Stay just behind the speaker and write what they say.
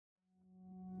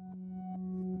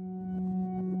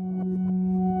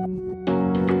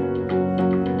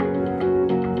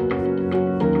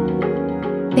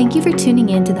Thank you for tuning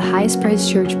in to the Highest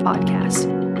Praise Church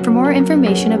podcast. For more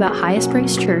information about Highest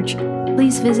Praise Church,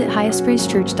 please visit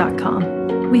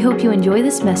highestpraisechurch.com. We hope you enjoy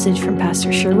this message from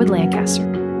Pastor Sherwood Lancaster.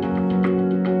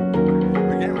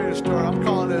 We're getting ready to start. I'm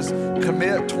calling this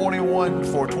Commit 21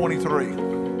 for 23. Came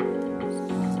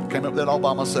up with that all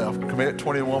by myself. Commit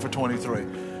 21 for 23.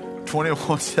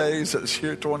 21 days, it's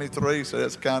year 23, so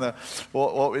that's kind of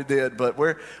what we did. But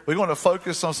we're going to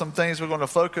focus on some things. We're going to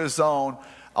focus on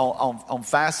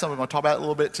fasting. We're going to talk about it a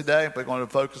little bit today. We're going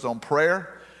to focus on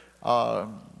prayer. Talk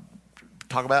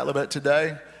about it a little bit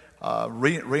today.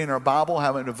 Reading our Bible,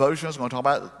 having devotions. We're going to talk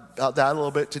about that a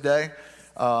little bit today.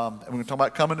 And we're going to talk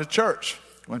about coming to church.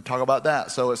 We're going to talk about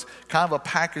that. So it's kind of a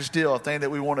package deal, a thing that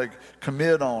we want to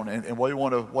commit on and what we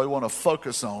want to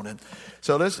focus on. And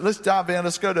so let's dive in.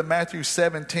 Let's go to Matthew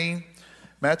 17.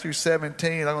 Matthew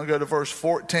 17. I'm going to go to verse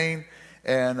 14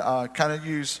 and kind of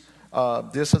use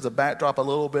this as a backdrop a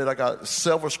little bit. I got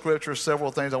several scriptures,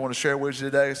 several things I want to share with you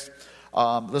today.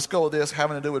 Let's go with this,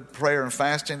 having to do with prayer and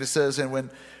fasting. It says, and when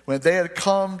they had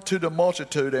come to the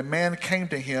multitude, a man came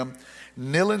to him,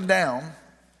 kneeling down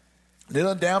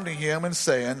to him and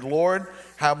saying, Lord,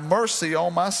 have mercy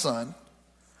on my son.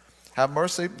 Have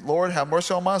mercy, Lord, have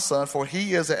mercy on my son, for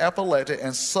he is an epileptic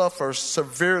and suffers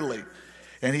severely.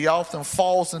 And he often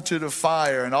falls into the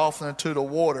fire and often into the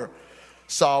water.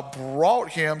 So I brought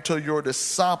him to your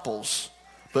disciples,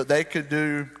 but they could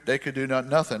do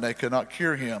nothing. They could not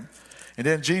cure him. And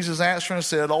then Jesus answered and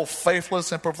said, O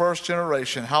faithless and perverse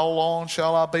generation, how long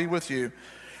shall I be with you?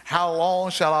 How long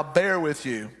shall I bear with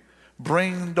you?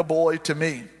 Bring the boy to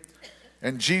me.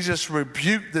 And Jesus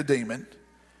rebuked the demon,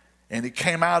 and he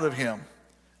came out of him,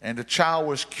 and the child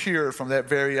was cured from that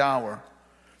very hour.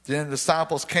 Then the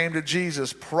disciples came to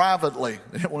Jesus privately.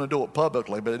 They didn't want to do it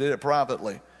publicly, but they did it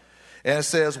privately. And it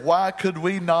says, why could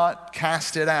we not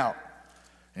cast it out?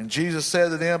 And Jesus said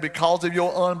to them, because of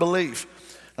your unbelief.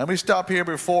 Let me stop here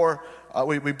before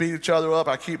we beat each other up.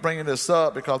 I keep bringing this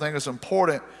up because I think it's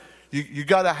important. You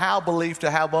got to have belief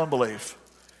to have unbelief.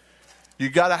 You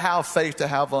got to have faith to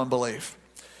have unbelief.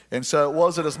 And so it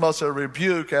wasn't as much a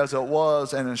rebuke as it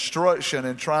was an instruction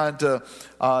and trying to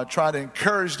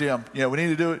encourage them. You know, we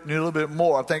need to need a little bit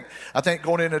more. I think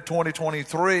going into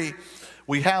 2023,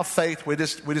 we have faith. We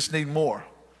just need more.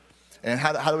 And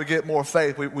how do we get more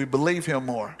faith? We believe Him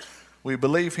more. We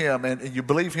believe Him, and you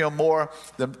believe Him more.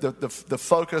 The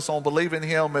focus on believing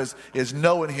Him is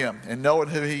knowing Him and knowing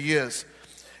who He is.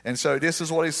 And so this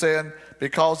is what He's saying,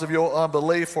 because of your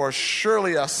unbelief, for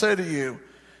surely I say to you,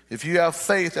 if you have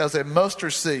faith as a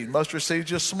mustard seed is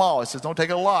just small. It says don't take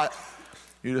a lot.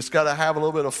 You just got to have a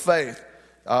little bit of faith.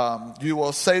 You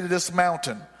will say to this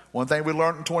mountain. One thing we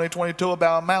learned in 2022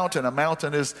 about a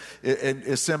mountain is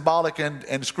symbolic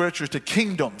in scriptures to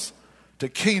kingdoms. To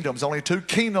kingdoms. Only two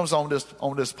kingdoms on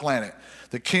this planet.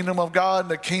 The kingdom of God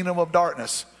and the kingdom of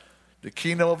darkness. The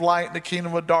kingdom of light and the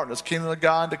kingdom of darkness. Kingdom of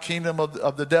God and the kingdom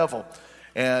of the devil.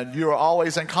 And you are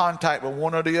always in contact with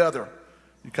one or the other.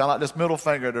 You kind of like this middle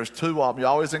finger. There's two of them. You're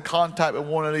always in contact with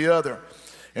one or the other.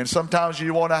 And sometimes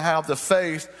you want to have the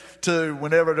faith to,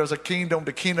 whenever there's a kingdom,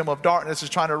 the kingdom of darkness is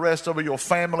trying to rest over your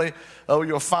family, over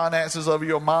your finances, over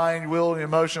your mind, will, and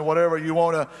emotion, whatever. You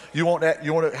want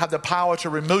to have the power to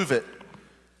remove it.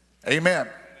 Amen.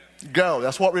 Go.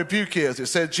 That's what rebuke is. It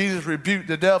said Jesus rebuked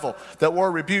the devil. That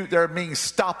word rebuke there means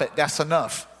stop it. That's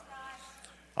enough.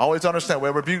 I always understand.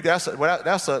 Well, rebuke. That's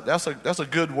a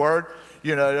good word.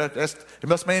 You know, it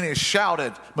must mean he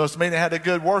shouted. Must mean he had a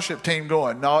good worship team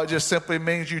going. No, it just simply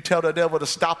means you tell the devil to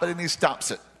stop it and he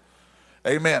stops it.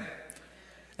 Amen.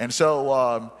 And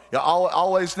so you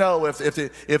always know if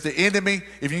the enemy,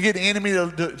 if you get the enemy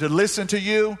to listen to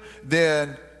you,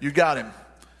 then you got him.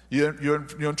 You're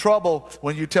in trouble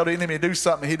when you tell the enemy to do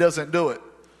something, he doesn't do it.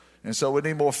 And so we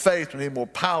need more faith, we need more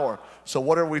power. So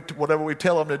whatever we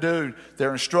tell them to do,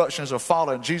 their instructions are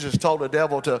followed. Jesus told the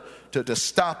devil to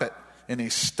stop it, and he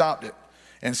stopped it.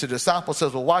 And so the disciple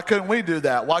says, well, why couldn't we do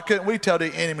that? Why couldn't we tell the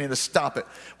enemy to stop it?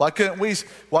 Why couldn't we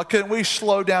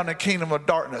slow down the kingdom of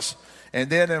darkness? And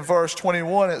then in verse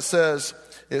 21 it says,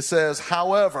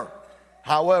 however,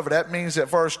 that means that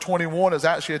verse 21 is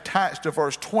actually attached to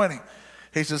verse 20.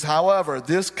 He says, however,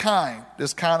 this kind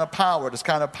of power,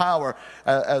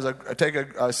 take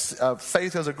a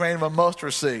faith as a grain of a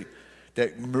mustard seed,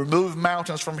 that remove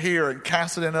mountains from here and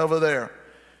cast it in over there.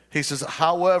 He says,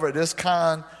 however, this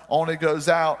kind only goes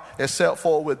out except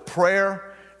for with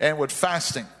prayer and with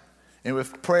fasting. And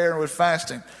with prayer and with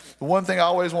fasting. The one thing I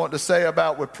always want to say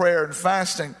about with prayer and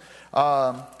fasting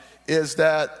is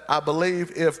that I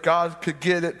believe if God could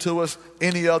get it to us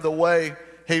any other way,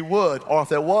 He would. Or if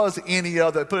there was any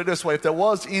other, put it this way, if there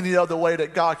was any other way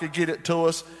that God could get it to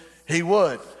us, he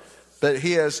would. But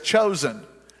he has chosen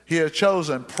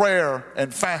prayer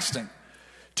and fasting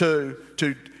to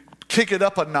kick it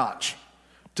up a notch,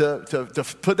 to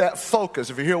put that focus.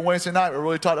 If you're here Wednesday night, we're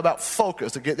really talking about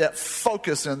focus, to get that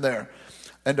focus in there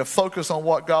and to focus on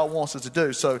what God wants us to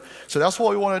do. So that's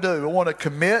what we want to do. We want to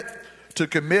commit. To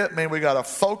commit means we got to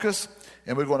focus,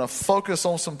 and we're going to focus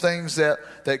on some things that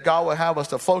God will have us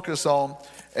to focus on,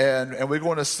 and we're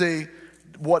going to see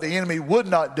what the enemy would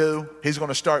not do, he's going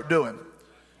to start doing.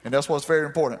 And that's what's very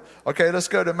important. Okay, let's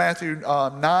go to Matthew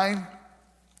 9.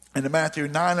 And in Matthew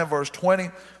 9 and verse 20,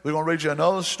 we're going to read you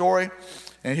another story.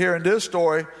 And here in this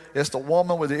story, it's the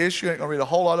woman with the issue. I ain't going to read a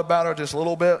whole lot about her, just a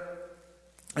little bit.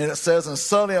 And it says, and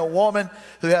suddenly a woman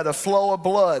who had a flow of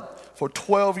blood for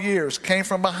 12 years came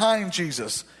from behind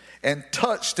Jesus and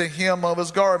touched the hem of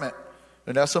his garment.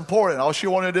 And that's important. All she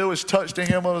wanted to do is touch the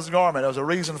hem of his garment. There's a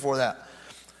reason for that.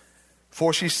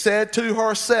 For she said to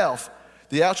herself,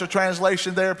 the actual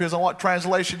translation there, depends on what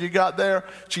translation you got there,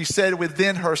 she said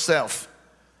within herself.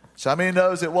 So how many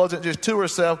knows it wasn't just to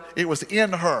herself, it was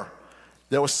in her.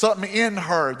 There was something in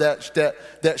her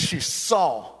that she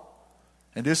saw.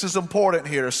 And this is important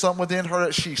here. There's something within her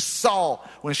that she saw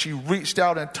when she reached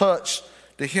out and touched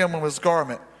the hem of his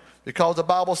garment. Because the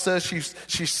Bible says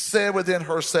she said within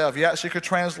herself. You actually could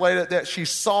translate it that she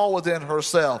saw within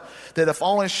herself that if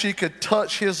only she could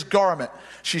touch his garment,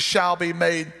 she shall be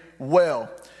made well.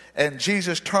 And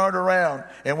Jesus turned around,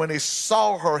 and when he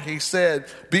saw her, he said,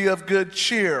 be of good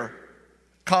cheer,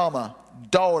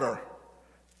 daughter,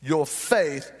 your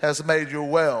faith has made you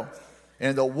well.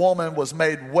 And the woman was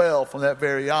made well from that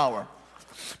very hour.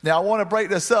 Now, I want to break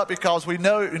this up because we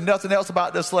know nothing else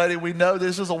about this lady. We know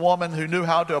this is a woman who knew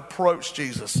how to approach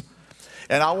Jesus.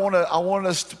 And I want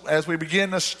us, as we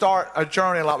begin to start a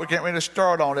journey like we're getting ready to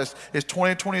start on, it's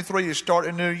 2023, you start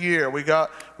a new year. We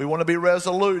want to be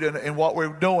resolute in what we're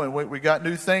doing. We got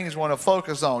new things we want to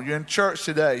focus on. You're in church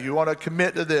today. You want to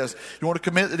commit to this. You want to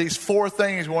commit to these 4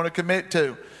 things you want to commit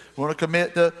to. We want to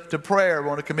commit to prayer. We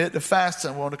want to commit to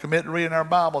fasting. We want to commit to reading our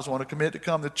Bibles. We want to commit to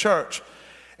come to church.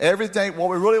 Everything, what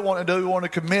we really want to do, we want to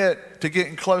commit to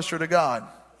getting closer to God.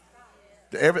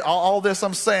 All this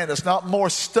I'm saying, it's not more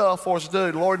stuff for us to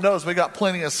do. The Lord knows we got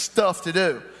plenty of stuff to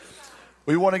do.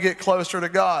 We want to get closer to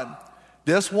God.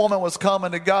 This woman was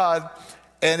coming to God,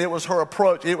 and it was her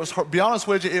approach. It was her, be honest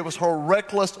with you, it was her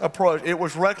reckless approach. It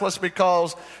was reckless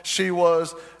because she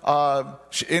was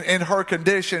in her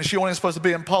condition. She wasn't supposed to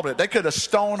be in public. They could have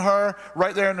stoned her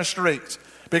right there in the streets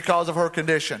because of her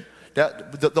condition.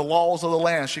 The laws of the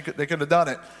land, they could have done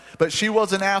it. But she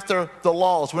wasn't after the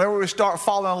laws. Whenever we start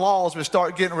following laws, we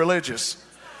start getting religious.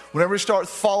 Whenever we start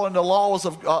following the laws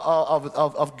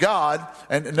of God,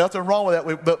 and nothing wrong with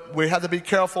that, but we have to be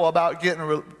careful about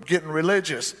getting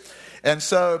religious. And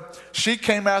so she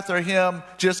came after him,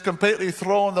 just completely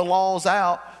throwing the laws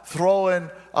out, throwing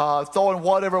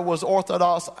whatever was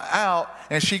orthodox out,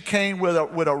 and she came with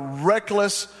a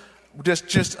reckless,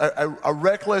 just a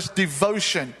reckless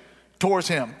devotion towards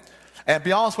him. And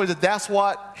be honest with you, that's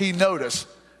what he noticed.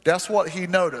 That's what he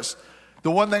noticed.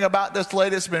 The one thing about this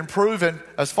lady that's been proven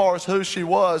as far as who she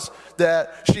was,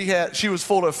 that she was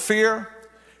full of fear,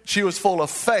 she was full of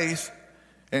faith,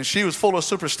 and she was full of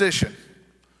superstition.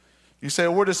 You say,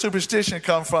 where did superstition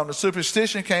come from? The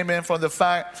superstition came in from the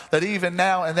fact that even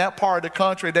now in that part of the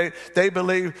country, they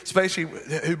believe, especially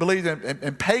who believe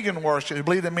in pagan worship, who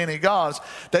believe in many gods,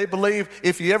 they believe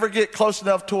if you ever get close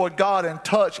enough toward God and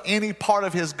touch any part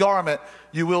of his garment,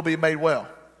 you will be made well.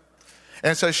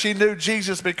 And so she knew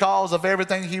Jesus because of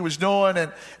everything he was doing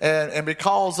and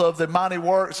because of the mighty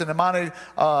works and the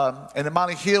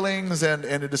mighty healings and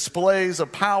the displays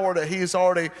of power that he's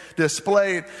already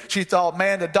displayed. She thought,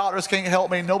 man, the doctors can't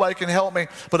help me. Nobody can help me.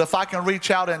 But if I can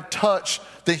reach out and touch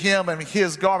the hem and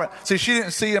his garment. See, she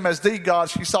didn't see him as the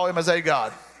God. She saw him as a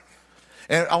God.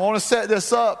 And I want to set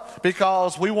this up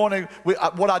because what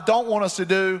I don't want us to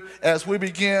do as we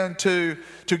begin to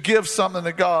give something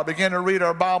to God, begin to read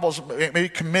our Bibles, be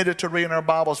committed to reading our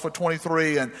Bibles for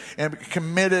 23 and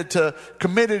committed to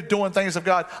doing things of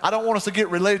God. I don't want us to get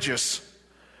religious.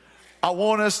 I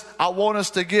want us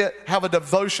to have a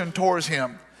devotion towards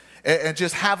him and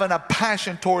just having a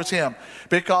passion towards him.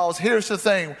 Because here's the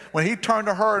thing, when he turned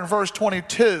to her in verse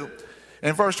 22,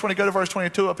 in verse 20, go to verse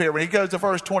 22 up here. When he goes to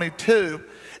verse 22,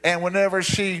 and whenever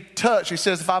she touched, he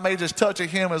says, if I may just touch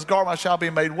him, his garment, I shall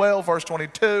be made well. Verse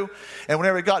 22. And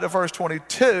whenever he got to verse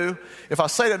 22, if I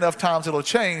say it enough times, it'll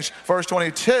change. Verse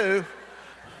 22.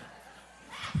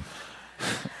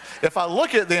 If I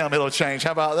look at them, it'll change.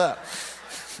 How about that?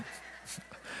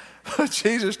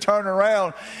 Jesus turned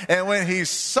around, and when he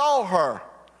saw her,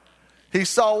 he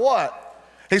saw what?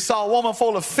 He saw a woman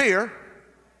full of fear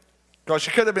because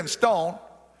she could have been stoned.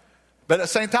 But at the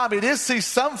same time, he did see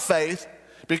some faith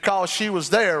because she was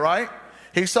there, right?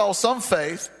 He saw some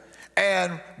faith.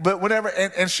 But whenever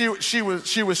she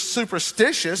was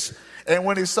superstitious, and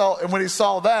when he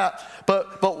saw that,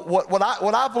 but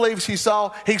what I believe he saw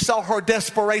her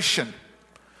desperation.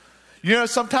 You know,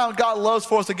 sometimes God loves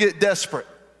for us to get desperate.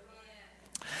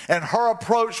 And her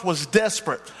approach was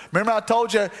desperate. Remember I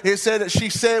told you, it said that she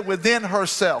said within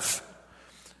herself.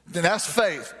 And that's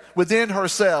faith, within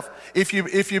herself. If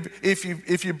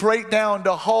you break down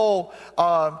the whole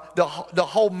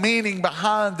meaning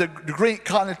behind the Greek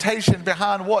connotation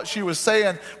behind what she was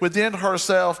saying within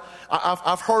herself,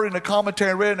 I've heard in the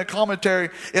commentary, read in the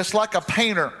commentary, it's like a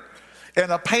painter.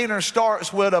 And a painter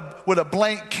starts with a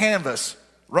blank canvas,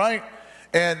 right?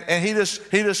 And he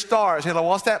just starts. He's like,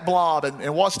 what's that blob?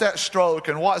 And what's that stroke?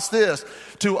 And what's this?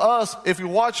 To us, if you're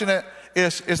watching it,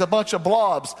 it's a bunch of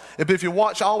blobs. If you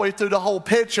watch all the way through the whole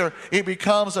picture, it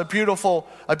becomes a beautiful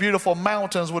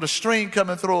mountains with a stream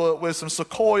coming through it with some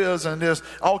sequoias and there's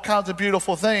all kinds of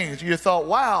beautiful things. You thought,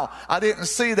 wow, I didn't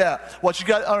see that. What you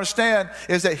got to understand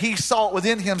is that he saw it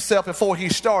within himself before he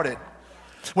started.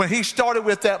 When he started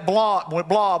with that blob,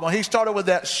 when he started with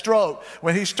that stroke,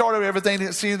 when he started with everything,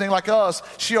 didn't see anything like us,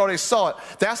 she already saw it.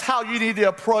 That's how you need to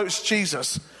approach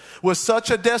Jesus. With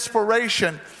such a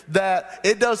desperation that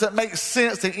it doesn't make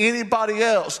sense to anybody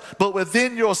else, but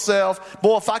within yourself,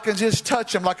 boy, if I can just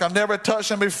touch him like I've never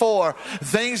touched him before,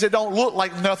 things that don't look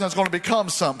like nothing's going to become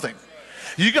something.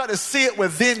 You got to see it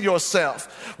within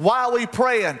yourself. Why are we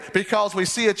praying? Because we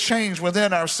see a change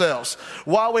within ourselves.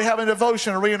 Why are we having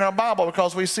devotion and reading our Bible?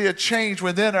 Because we see a change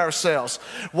within ourselves.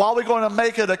 Why are we going to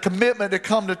make it a commitment to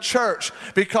come to church?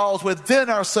 Because within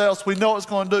ourselves we know it's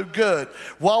going to do good.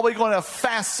 Why are we going to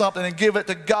fast something and give it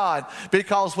to God?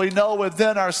 Because we know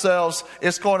within ourselves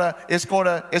it's going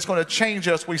to change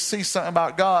us. We see something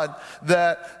about God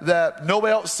that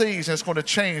nobody else sees, and it's going to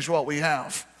change what we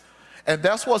have. And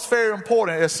that's what's very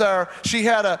important. Is she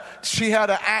had an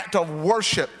act of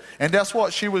worship, and that's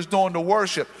what she was doing to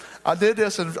worship. I did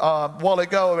this a while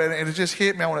ago, and it just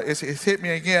hit me. It hit me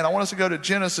again. I want us to go to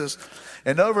Genesis,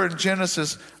 and over in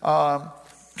Genesis,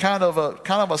 kind of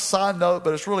a side note,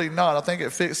 but it's really not. I think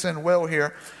it fits in well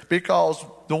here, because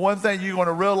the one thing you're going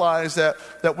to realize that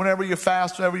whenever you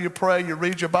fast, whenever you pray, you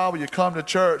read your Bible, you come to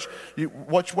church,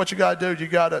 what you got to do, you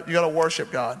got to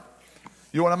worship God.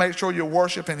 You want to make sure you're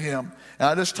worshiping him. And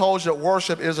I just told you that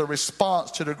worship is a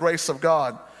response to the grace of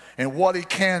God and what he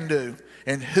can do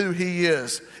and who he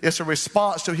is. It's a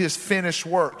response to his finished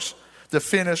works, the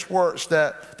finished works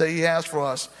that he has for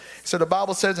us. So the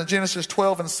Bible says in Genesis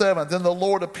 12:7, then the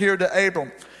Lord appeared to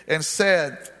Abram and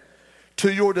said,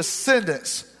 to your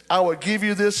descendants, I will give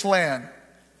you this land.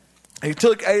 He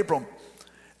took Abram.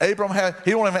 He wasn't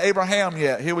even Abraham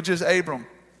yet. He was just Abram.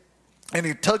 And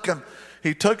he took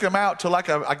him out to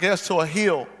to a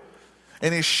hill,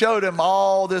 and he showed him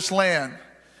all this land.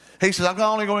 He says, I'm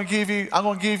going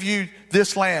to give you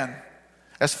this land.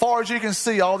 As far as you can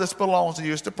see, all this belongs to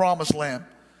you. It's the promised land.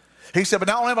 He said, but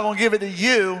not only am I going to give it to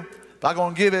you, but I'm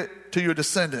going to give it to your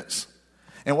descendants.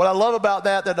 And what I love about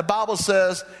that the Bible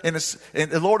says, and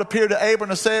the Lord appeared to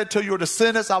Abram and said, to your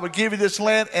descendants, I will give you this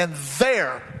land. And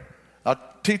there, I'll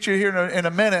teach you here in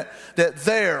a minute, that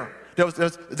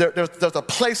there's a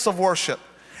place of worship.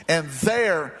 And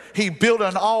there he built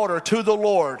an altar to the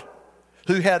Lord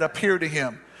who had appeared to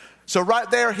him. So right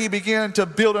there he began to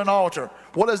build an altar.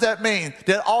 What does that mean?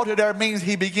 That altar there means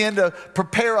he began to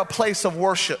prepare a place of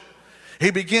worship.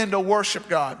 He began to worship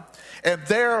God. And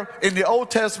there in the Old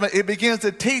Testament, it begins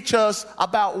to teach us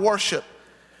about worship.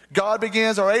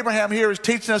 Abraham here is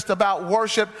teaching us about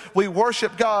worship. We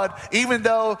worship God even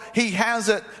though he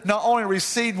hasn't not only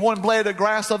received one blade of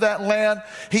grass of that land,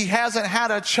 he hasn't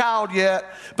had a child yet,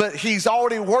 but he's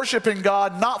already worshiping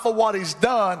God, not for what he's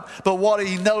done, but what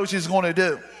he knows he's going to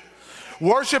do.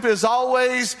 Worship is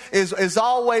always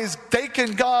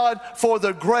thanking God for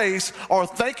the grace, or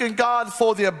thanking God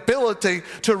for the ability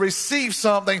to receive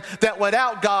something that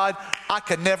without God I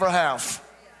could never have.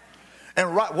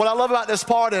 And what I love about this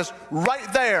part is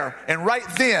right there and right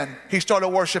then he started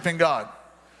worshiping God.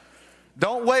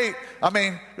 Don't wait. I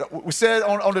mean, we said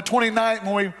on the 29th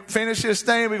when we finish this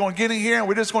thing, we're going to get in here and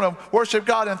we're just going to worship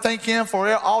God and thank him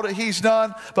for all that he's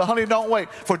done. But honey, don't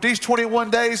wait. For these 21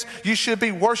 days, you should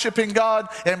be worshiping God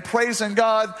and praising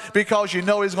God because you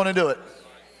know he's going to do it.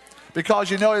 Because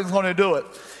you know he's going to do it.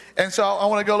 And so I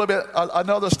want to go a little bit,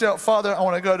 another step further. I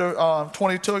want to go to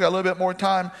 22. I got a little bit more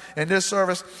time in this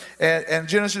service. And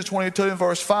Genesis 22 and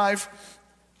verse 5.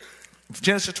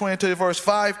 Genesis 22 verse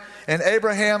 5. And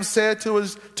Abraham said to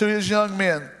his young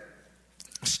men,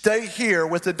 stay here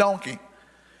with the donkey.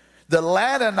 The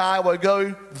lad and I will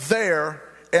go there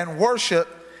and worship,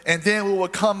 and then we will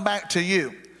come back to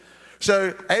you.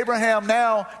 So Abraham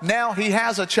now he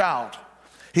has a child.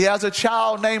 He has a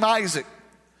child named Isaac.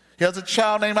 He has a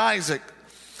child named Isaac.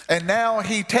 And now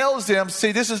he tells them,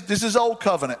 see, this is old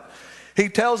covenant. He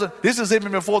tells them, this is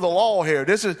even before the law here.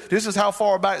 This is how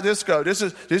far back this goes.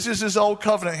 This is his old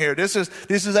covenant here. This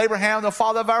is Abraham, the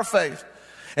father of our faith.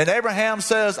 And Abraham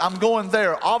says, I'm going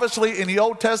there. Obviously, in the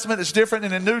Old Testament, it's different.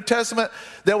 In the New Testament,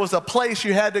 there was a place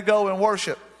you had to go and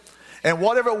worship. And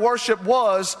whatever worship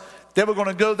was, they were going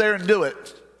to go there and do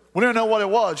it. We don't know what it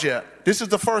was yet. This is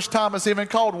the first time it's even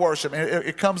called worship.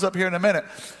 It comes up here in a minute.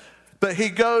 But he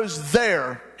goes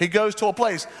there. He goes to a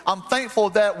place. I'm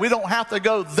thankful that we don't have to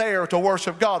go there to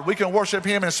worship God. We can worship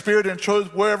him in spirit and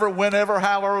truth, wherever, whenever,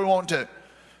 however we want to.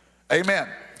 Amen.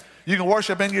 You can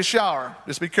worship in your shower.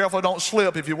 Just be careful, don't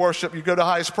slip. If you worship, you go to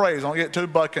highest praise. Don't get too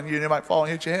bucking you might fall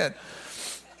and hit your head.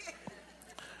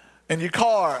 In your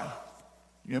car,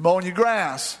 you're mowing your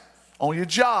grass, on your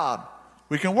job,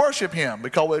 we can worship him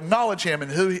because we acknowledge him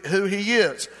and who he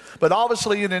is. But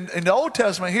obviously in the Old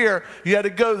Testament here, you had to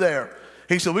go there.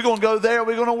 He said, we're going to go there,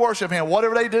 we're going to worship him.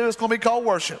 Whatever they do, it's going to be called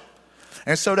worship.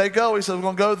 And so they go. He said, we're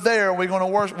going to go there, we're going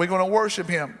to worship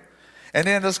him. And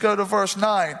then let's go to verse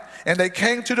 9. And they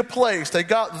came to the place, they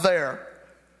got there,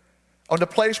 on the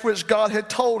place which God had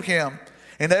told him.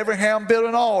 And Abraham built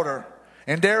an altar,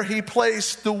 and there he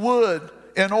placed the wood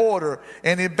in order.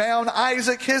 And he bound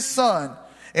Isaac his son,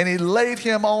 and he laid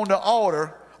him on the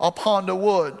altar upon the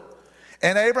wood.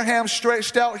 And Abraham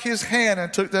stretched out his hand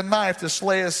and took the knife to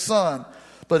slay his son.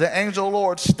 But the angel of the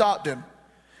Lord stopped him.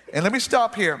 And let me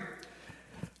stop here.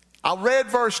 I read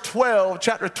verse 12,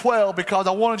 chapter 12, because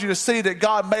I wanted you to see that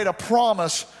God made a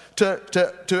promise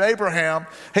to Abraham.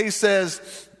 He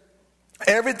says,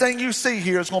 everything you see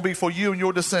here is going to be for you and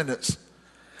your descendants.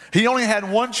 He only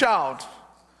had one child,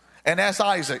 and that's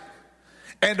Isaac.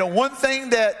 And the one thing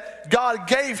that God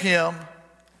gave him,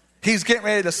 he's getting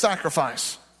ready to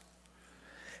sacrifice.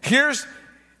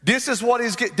 This is what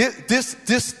he's getting.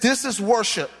 This is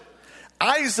worship.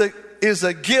 Isaac is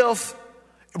a gift,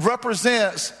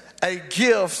 represents a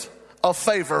gift of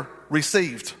favor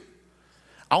received.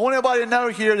 I want everybody to know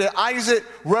here that Isaac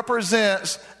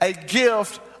represents a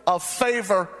gift of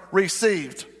favor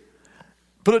received.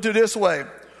 Put it to this way.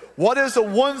 What is the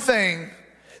one thing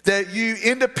that you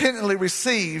independently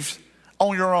received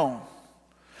on your own?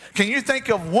 Can you think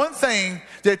of one thing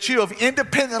that you have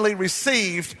independently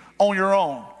received on your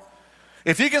own?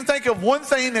 If you can think of one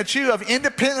thing that you have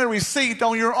independently received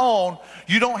on your own,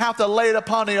 you don't have to lay it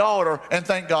upon the altar and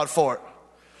thank God for it.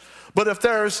 But if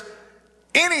there's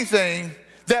anything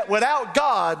that without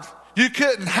God you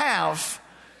couldn't have,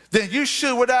 then you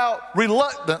should without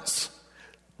reluctance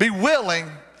be willing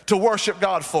to worship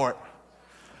God for it.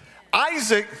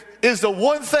 Isaac is the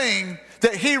one thing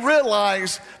that he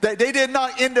realized that they did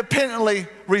not independently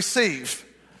receive.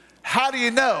 How do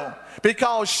you know?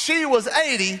 Because she was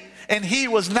 80 and he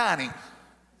was 90.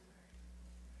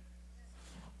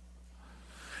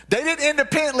 They didn't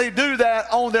independently do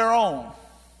that on their own.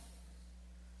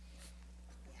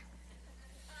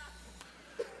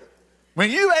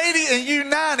 When you 80 and you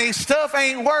 90, stuff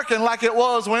ain't working like it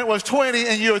was when it was 20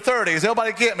 and you were 30. Does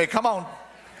everybody get me? Come on.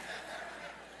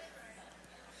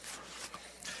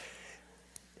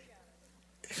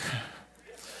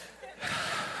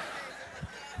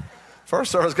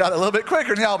 First service got a little bit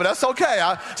quicker than y'all, but that's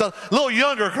okay. It's a little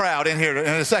younger crowd in here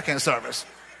in the second service.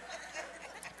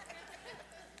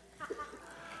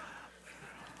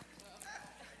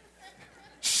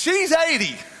 She's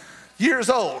 80 years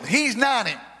old. He's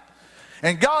 90.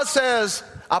 And God says,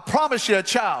 I promise you a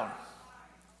child.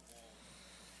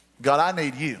 God, I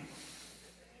need you.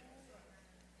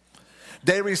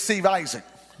 They receive Isaac.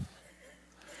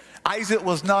 Isaac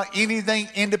was not anything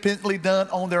independently done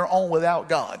on their own without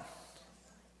God.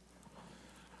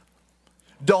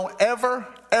 Don't ever,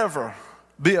 ever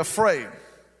be afraid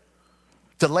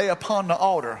to lay upon the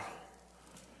altar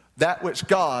that which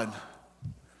God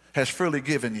has freely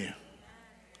given you.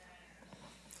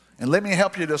 And let me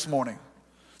help you this morning.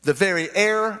 The very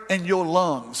air in your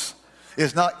lungs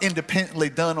is not independently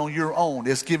done on your own.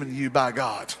 It's given to you by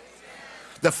God.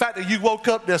 The fact that you woke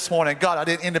up this morning, God, I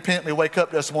didn't independently wake up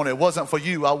this morning. It wasn't for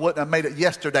you. I wouldn't have made it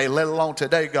yesterday, let alone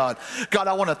today, God. God,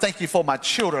 I want to thank you for my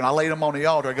children. I laid them on the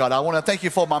altar, God. I want to thank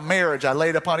you for my marriage. I laid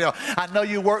it upon the altar. I know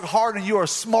you work hard and you are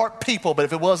smart people, but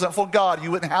if it wasn't for God, you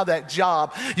wouldn't have that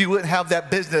job. You wouldn't have that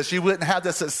business. You wouldn't have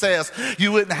the success.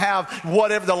 You wouldn't have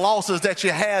whatever the losses that you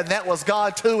had. And that was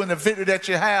God too, and the victory that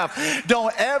you have.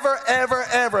 Don't ever, ever,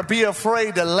 ever be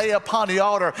afraid to lay upon the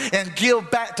altar and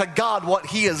give back to God what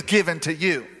he has given to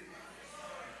you.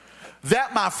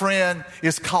 That, my friend,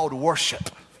 is called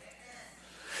worship.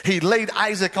 He laid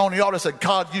Isaac on the altar and said,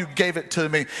 God, you gave it to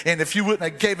me. And if you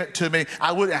wouldn't have gave it to me,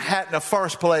 I wouldn't have had it in the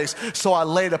first place. So I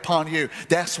laid upon you.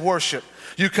 That's worship.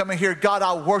 You come in here, God,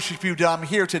 I worship you that I'm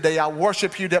here today. I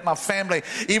worship you that my family,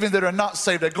 even that are not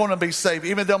saved, they're going to be saved.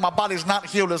 Even though my body's not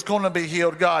healed, it's going to be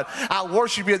healed, God. I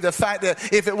worship you the fact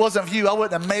that if it wasn't for you, I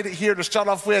wouldn't have made it here to start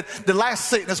off with. The last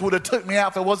sickness would have took me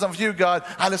out if it wasn't for you, God.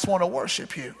 I just want to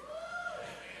worship you.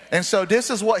 And so this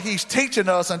is what he's teaching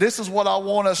us, and this is what I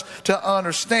want us to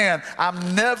understand.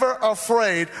 I'm never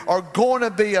afraid or going to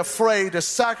be afraid to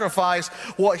sacrifice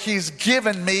what he's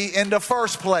given me in the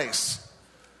first place.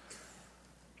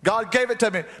 God gave it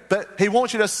to me, but he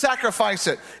wants you to sacrifice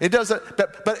it. It doesn't,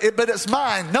 but it's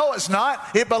mine. No, it's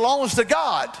not. It belongs to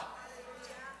God.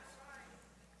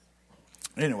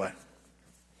 Anyway.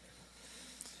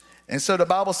 And so the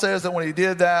Bible says that when he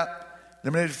did that,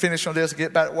 let me finish on this and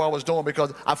get back to what I was doing,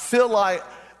 because I feel like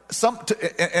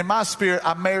in my spirit,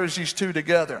 I married these two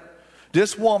together.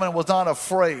 This woman was not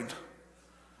afraid.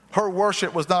 Her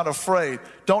worship was not afraid.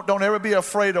 Don't ever be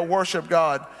afraid to worship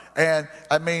God. And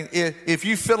I mean, if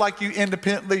you feel like you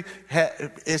independently,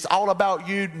 it's all about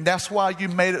you, and that's why you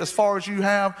made it as far as you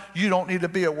have, you don't need to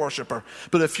be a worshiper.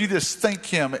 But if you just thank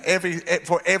him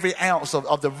for every ounce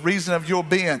of the reason of your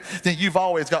being, then you've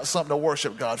always got something to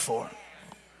worship God for.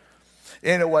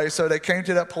 Anyway, so they came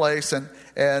to that place, and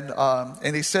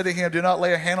he said to him, do not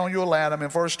lay a hand on your lad. I'm in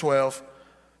verse 12.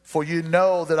 For you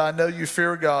know that I know you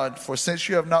fear God. For since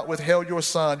you have not withheld your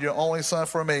son, your only son,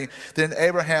 from me. Then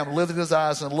Abraham lifted his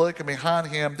eyes and looked, and behind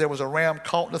him there was a ram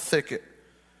caught in the thicket.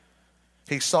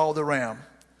 He saw the ram.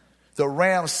 The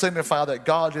ram signified that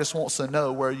God just wants to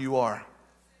know where you are.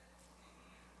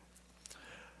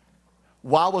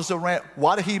 Why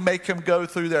did he make him go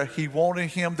through there? He wanted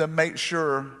him to make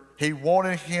sure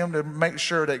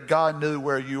that God knew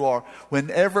where you are.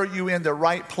 Whenever you're in the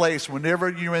right place, whenever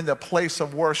you're in the place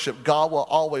of worship, God will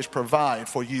always provide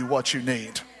for you what you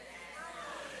need.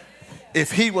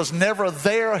 If he was never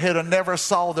there, he'd have never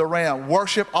saw the ram.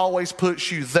 Worship always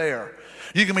puts you there.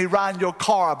 You can be riding your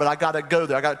car, but I got to go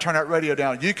there. I got to turn that radio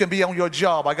down. You can be on your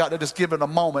job. I got to just give it a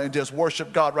moment and just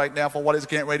worship God right now for what he's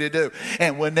getting ready to do.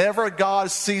 And whenever God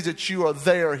sees that you are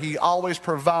there, he always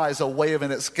provides a way of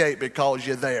an escape because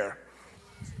you're there.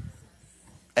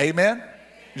 Amen?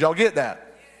 Did y'all get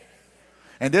that?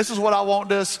 And this is what I want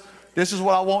this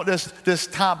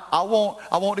time. I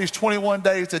want these 21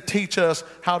 days to teach us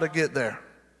how to get there.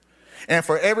 And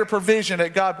for every provision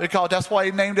that God, because that's why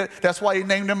he named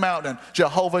the mountain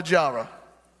Jehovah Jireh.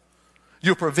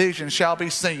 Your provision shall be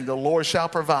seen. The Lord shall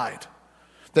provide.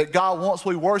 That God, once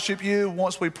we worship you,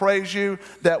 once we praise you,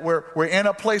 that we're in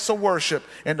a place of worship.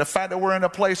 And the fact that we're in a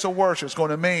place of worship is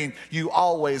going to mean you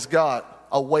always got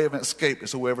a way of escape.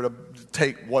 So whoever to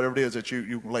take whatever it is that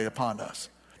you lay upon us.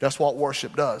 That's what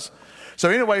worship does. So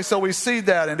anyway, so we see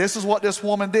that, and this is what this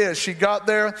woman did. She got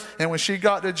there, and when she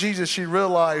got to Jesus, she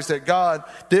realized that God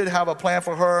did have a plan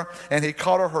for her, and he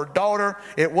called her daughter.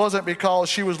 It wasn't because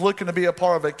she was looking to be a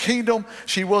part of a kingdom.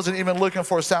 She wasn't even looking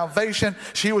for salvation.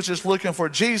 She was just looking for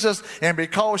Jesus, and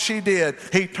because she did,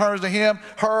 he turns to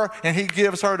her, and he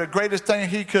gives her the greatest thing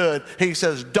he could. He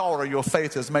says, daughter, your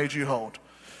faith has made you whole.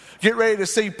 Get ready to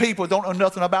see people don't know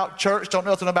nothing about church, don't know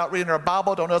nothing about reading their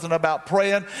Bible, don't know nothing about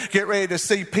praying. Get ready to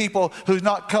see people who's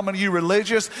not coming to you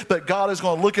religious, but God is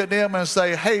going to look at them and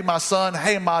say, hey, my son,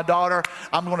 hey, my daughter,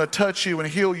 I'm going to touch you and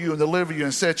heal you and deliver you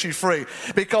and set you free.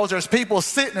 Because there's people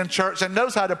sitting in church that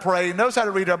knows how to pray, knows how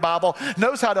to read their Bible,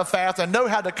 knows how to fast, and know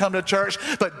how to come to church,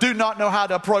 but do not know how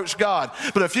to approach God.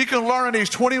 But if you can learn in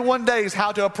these 21 days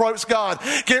how to approach God,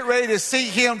 get ready to see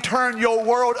him turn your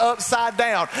world upside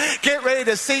down. Get ready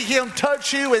to see him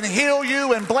touch you and heal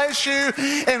you and bless you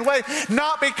and wait,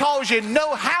 not because you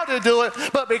know how to do it,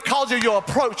 but because of your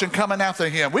approach and coming after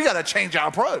him. We got to change our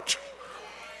approach.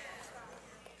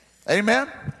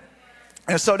 Amen.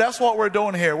 And so that's what we're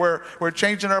doing here. We're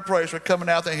changing our approach. We're coming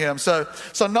after him. So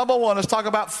number one, let's talk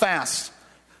about fast.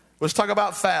 Let's talk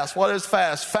about fast. What is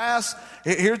fast? Fast,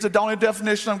 here's the only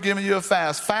definition I'm giving you of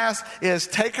fast. Fast is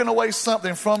taking away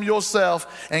something from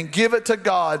yourself and give it to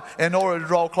God in order to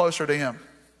draw closer to him.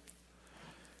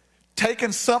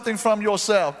 Taking something from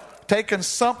yourself. Taking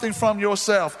something from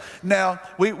yourself. Now,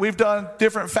 we've done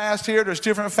different fasts here. There's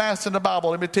different fasts in the Bible.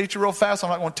 Let me teach you real fast.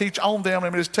 I'm not going to teach on them.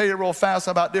 Let me just tell you real fast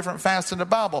about different fasts in the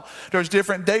Bible. There's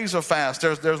different days of fast.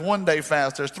 There's 1 day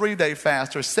fast. There's 3 day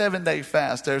fast. There's 7 day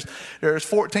fast. There's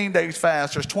 14 days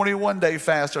fast. There's 21 day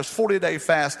fast. There's 40 day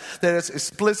fast. That is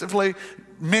explicitly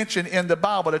mentioned in the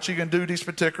Bible that you can do these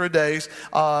particular days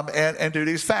and do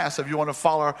these fasts. If you want to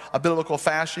follow a biblical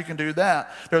fast, you can do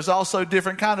that. There's also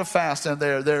different kind of fasts in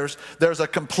there. There's a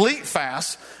complete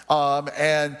fast,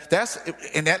 and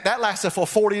that lasted for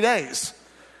 40 days.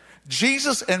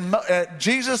 Jesus and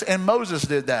Moses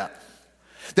did that.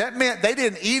 That meant they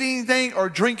didn't eat anything or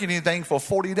drink anything for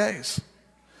 40 days.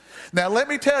 Now let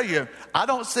me tell you, I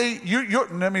don't see you.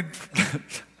 Let me.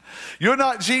 You're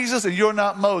not Jesus and you're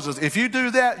not Moses. If you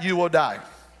do that, you will die.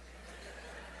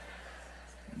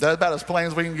 That's about as plain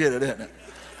as we can get it, isn't it?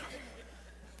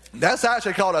 That's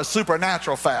actually called a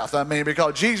supernatural fast. I mean,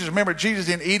 because remember, Jesus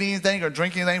didn't eat anything or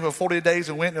drink anything for 40 days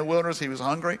and went in the wilderness. He was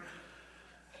hungry.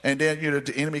 And then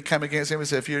the enemy came against him and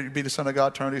said, if you be the Son of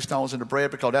God, turn these stones into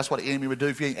bread, because that's what the enemy would do.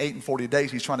 If you ain't ate in 40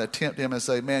 days, he's trying to tempt him and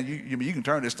say, man, you can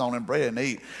turn this stone into bread and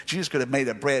eat. Jesus could have made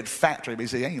a bread factory, but he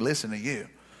said, he ain't listening to you.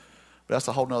 That's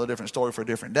a whole nother different story for a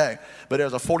different day. But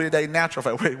there's a 40-day natural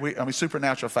fast.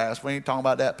 Supernatural fast. We ain't talking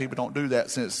about that. People don't do that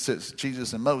since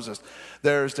Jesus and Moses.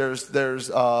 There's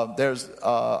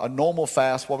a normal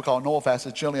fast. What we call a normal fast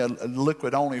is generally a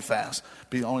liquid-only fast.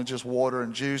 Be only just water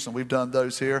and juice, and we've done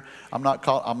those here. I'm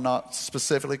not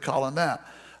specifically calling that.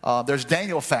 There's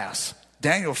Daniel fast.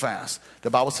 Daniel fast.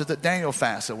 The Bible says that Daniel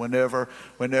fasted whenever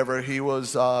he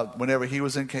was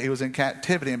in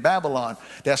captivity in Babylon.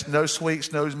 That's no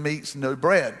sweets, no meats, no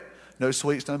bread. No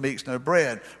sweets, no meats, no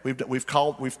bread. We've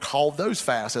called those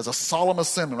fasts as a solemn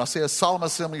assembly. When I say a solemn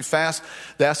assembly fast,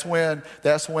 that's when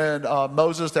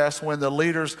Moses, that's when the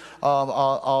leaders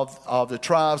of the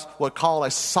tribes would call a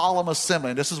solemn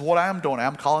assembly. And this is what I'm doing.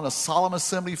 I'm calling a solemn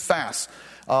assembly fast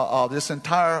of this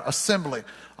entire assembly.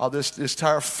 This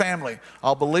entire family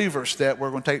of believers, that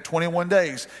we're going to take 21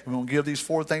 days and we're going to give these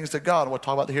 4 things to God. We'll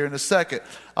talk about that here in a second.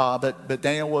 But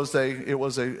Daniel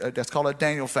that's called a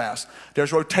Daniel fast.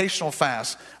 There's rotational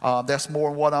fast. That's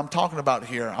more what I'm talking about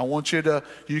here. I want you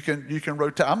can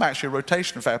rotate. I'm actually a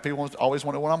rotation fast. People always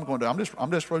wonder what I'm going to do.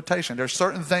 I'm just rotation. There's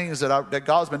certain things that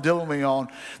God's been dealing with me on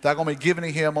that I'm going to be giving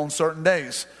to Him on certain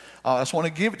days. I just want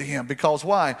to give it to Him, because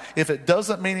why? If it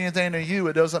doesn't mean anything to you,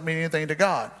 it doesn't mean anything to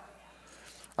God.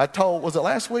 Was it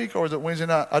last week or was it Wednesday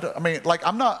night?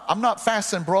 I'm not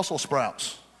fasting Brussels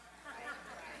sprouts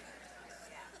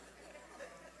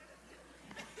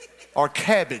or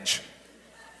cabbage.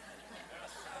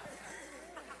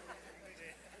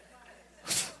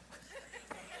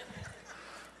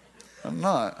 I'm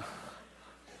not.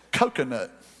 Coconut.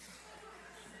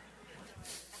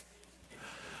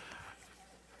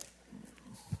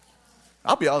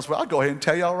 I'll be honest with you. I'll go ahead and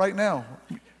tell y'all right now.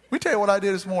 Let me tell you what I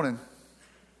did this morning.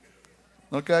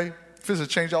 Okay? This has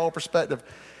changed all perspective.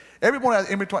 Every morning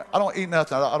in between, I don't eat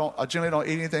nothing. I generally don't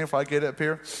eat anything before I get up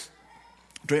here.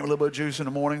 Drink a little bit of juice in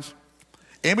the mornings.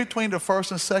 In between the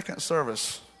first and second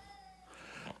service,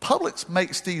 Publix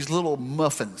makes these little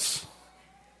muffins.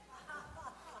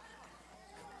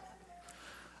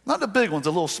 Not the big ones,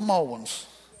 the little small ones.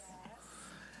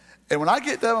 And when I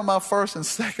get done with my first and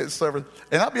second service,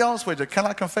 and I'll be honest with you, can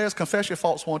I confess? Confess your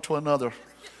faults one to another.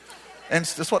 And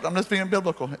that's what I'm just being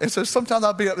biblical. And so sometimes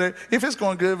I'll be up there. If it's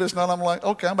going good, if it's not, I'm like,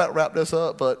 okay, I'm about to wrap this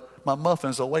up, but my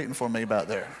muffins are waiting for me back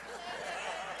there.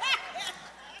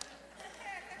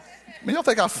 I mean, y'all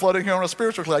think I'm floating here on a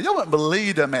spiritual cloud. Y'all wouldn't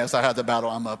believe the mess I had to battle.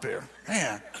 I'm up here.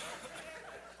 Man,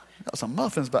 got some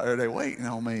muffins back there. They're waiting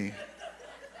on me.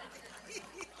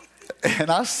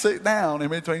 And I sit down in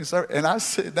between service, and I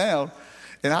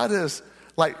just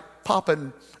like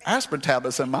popping aspirin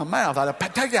tablets in my mouth. I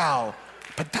patayal.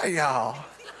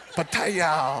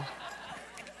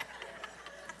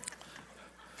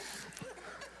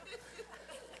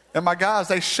 And my guys,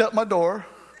 they shut my door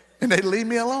and they leave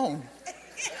me alone.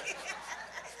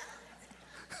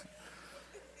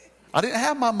 I didn't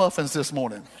have my muffins this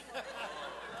morning.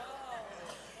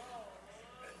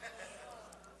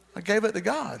 I gave it to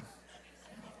God.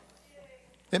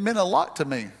 It meant a lot to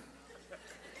me.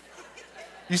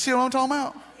 You see what I'm talking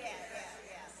about?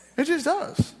 It just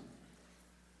does.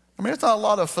 I mean, it's not a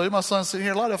lot of food. My son's sitting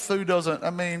here. A lot of food doesn't.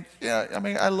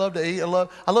 I love to eat. I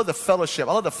love the fellowship.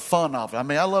 I love the fun of it. I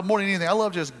mean, I love more than anything. I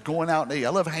love just going out and eat. I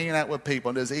love hanging out with people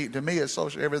and just eating. To me, it's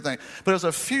social everything. But there's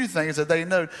a few things that they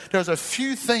know. There's a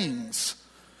few things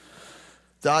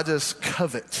that I just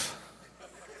covet.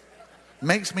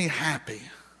 Makes me happy.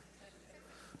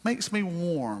 Makes me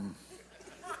warm.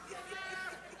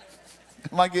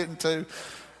 Am I getting too?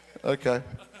 Okay.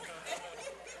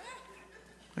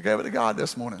 I gave it to God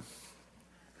this morning.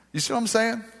 You see what I'm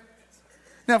saying?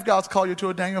 Now, if God's called you to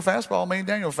a Daniel fast, by all means,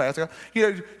 Daniel fast.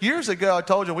 You know, years ago, I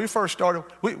told you, we first started,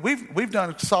 we've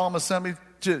done Solemn Assembly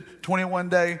to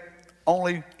 21-day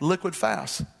only liquid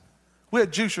fast. We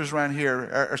had juicers around here,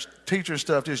 our teacher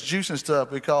stuff, just juicing stuff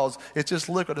because it's just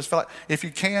liquid. It's like, if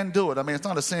you can do it. I mean, it's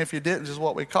not a sin if you didn't, it's just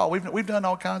what we call. We've done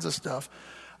all kinds of stuff.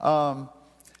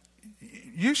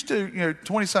 Used to,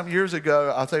 20-something years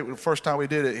ago, I think the first time we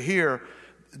did it here,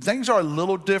 things are a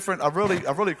little different. I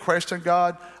really question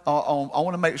God. I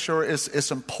want to make sure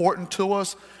it's important to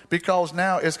us because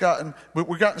now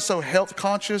we've gotten so health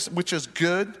conscious, which is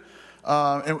good.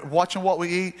 And watching what we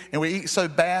eat, and we eat so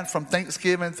bad from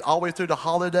Thanksgiving all the way through the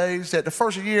holidays that the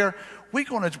first year we're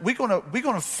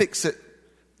gonna fix it.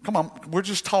 Come on, we're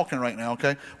just talking right now,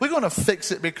 okay? We're going to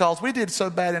fix it because we did so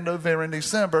bad in November and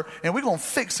December, and we're going to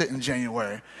fix it in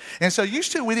January. And so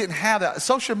used to, we didn't have that.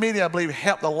 Social media, I believe,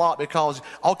 helped a lot because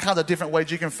all kinds of different ways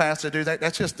you can fast to do that.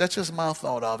 That's just my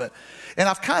thought of it. And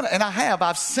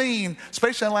I've seen,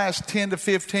 especially in the last 10 to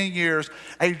 15 years,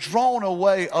 a drawn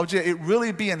away of it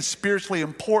really being spiritually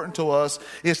important to us.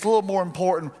 It's a little more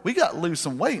important. We got to lose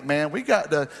some weight, man. We got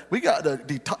to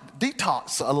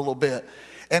detox a little bit.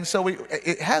 And so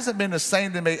it hasn't been the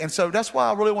same to me. And so that's why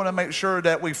I really want to make sure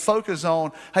that we focus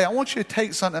on, hey, I want you to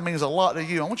take something that means a lot to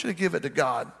you. I want you to give it to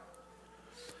God.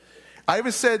 I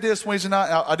even said this Wednesday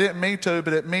night. I didn't mean to,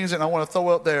 but it means it, and I want to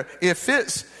throw it up there. Even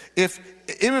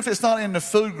if it's not in the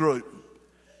food group,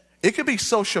 it could be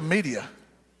social media.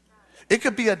 It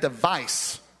could be a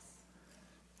device.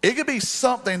 It could be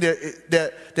something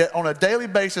that on a daily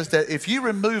basis that if you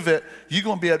remove it, you're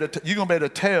going to be able to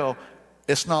tell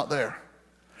it's not there.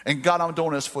 And God, I'm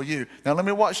doing this for you. Now let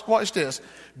me watch this.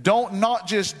 Don't not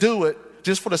just do it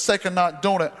just for the sake of not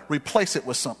doing it. Replace it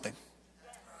with something.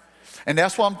 And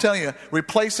that's what I'm telling you.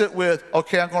 Replace it with,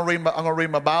 okay, I'm going to read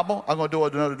my Bible. I'm going to do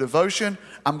another devotion.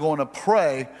 I'm going to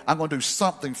pray. I'm going to do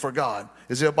something for God.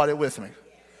 Is everybody with me?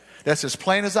 That's as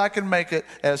plain as I can make it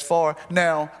as far.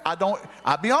 Now,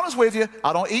 I'll be honest with you,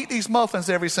 I don't eat these muffins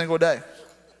every single day.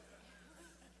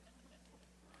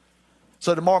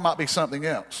 So tomorrow might be something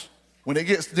else. When it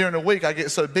gets during the week, I get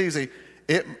so busy,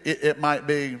 it might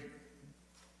be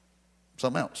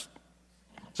something else.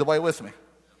 So wait with me.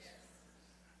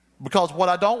 Because what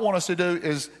I don't want us to do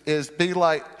is be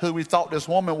like who we thought this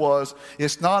woman was.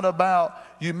 It's not about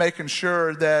you making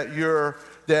sure that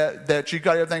that you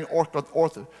got everything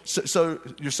so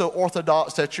you're so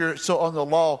orthodox that you're so under the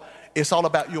law. It's all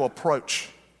about your approach.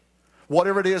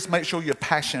 Whatever it is, make sure you're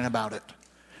passionate about it.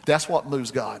 That's what moves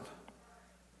God.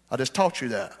 I just taught you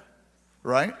that.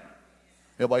 Right?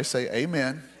 Everybody say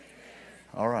amen.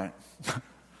 All right.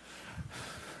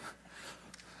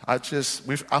 I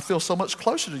feel so much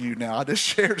closer to you now. I just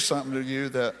shared something to you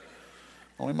that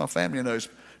only my family knows.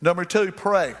 Number 2,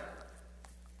 pray.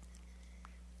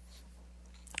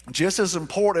 Just as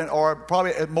important, or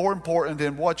probably more important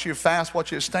than what you fast, what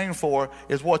you abstain for,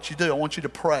 is what you do. I want you to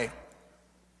pray.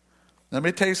 Let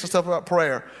me tell you some stuff about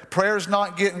prayer. Prayer is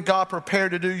not getting God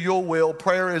prepared to do your will.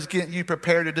 Prayer is getting you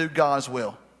prepared to do God's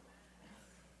will.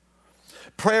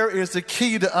 Prayer is the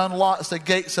key to unlock the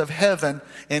gates of heaven,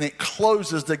 and it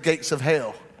closes the gates of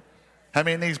hell. How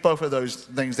many needs both of those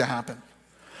things to happen?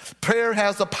 Prayer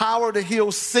has the power to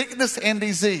heal sickness and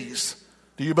disease.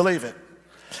 Do you believe it?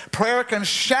 Prayer can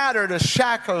shatter the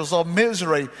shackles of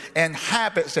misery and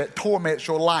habits that torment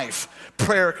your life.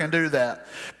 Prayer can do that.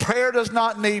 Prayer does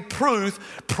not need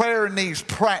proof. Prayer needs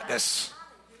practice.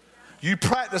 You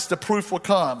practice, the proof will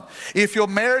come. If your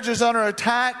marriage is under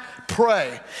attack,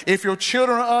 pray. If your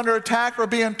children are under attack or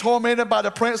being tormented by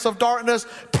the prince of darkness,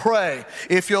 pray.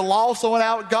 If you're lost or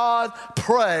without God,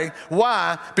 pray.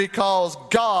 Why? Because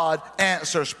God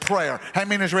answers prayer. How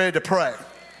many is ready to pray?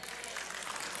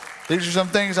 These are some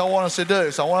things I want us to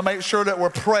do. So I want to make sure that we're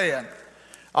praying.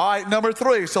 All right, number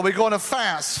 3. So we're going to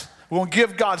fast. We're going to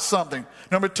give God something.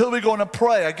 Number 2, we're going to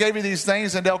pray. I gave you these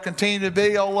things, and they'll continue to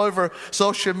be all over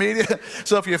social media.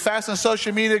 So if you're fasting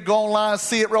social media, go online,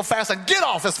 see it real fast, and get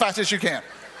off as fast as you can.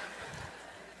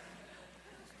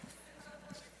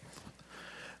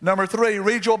 Number 3,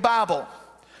 read your Bible.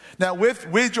 Now, with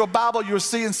read your Bible, you'll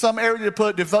see in some area you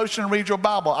put devotion and read your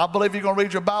Bible. I believe you're going to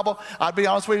read your Bible. I'll be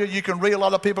honest with you, you can read a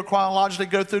lot of people chronologically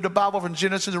go through the Bible from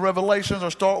Genesis to Revelations,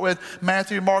 or start with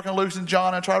Matthew, Mark, and Luke, and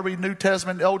John, and try to read New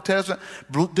Testament, Old Testament.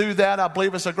 Do that. I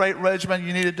believe it's a great regimen.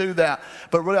 You need to do that.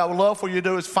 But really, I would love for you to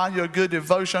do is find you a good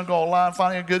devotion. Go online,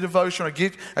 find you a good devotion, or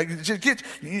get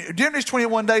during these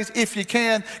 21 days, if you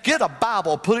can, get a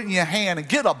Bible, put it in your hand, and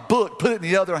get a book, put it in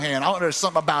the other hand. I don't know, there's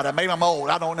something about it. Maybe I'm old.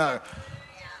 I don't know.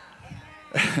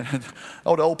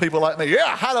 Oh, the old people like me,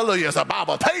 yeah, hallelujah, it's the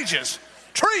Bible. Pages,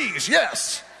 trees,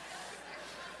 yes.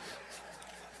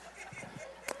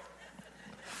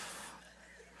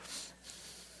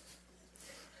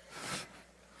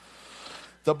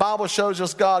 The Bible shows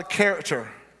us God's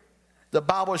character. The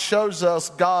Bible shows us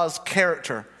God's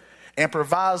character and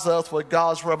provides us with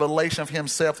God's revelation of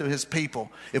himself to his people.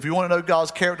 If you want to know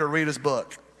God's character, read his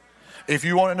book. If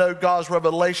you want to know God's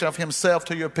revelation of himself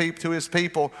to his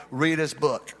people, read his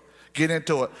book. Get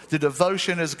into it. The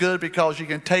devotion is good because you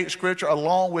can take scripture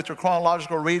along with your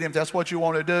chronological reading. If that's what you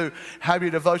want to do, have your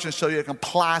devotion so you can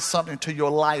apply something to your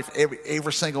life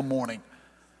every single morning.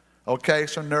 Okay,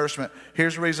 so nourishment.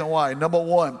 Here's the reason why. Number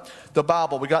one, the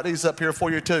Bible. We got these up here for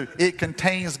you too. It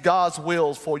contains God's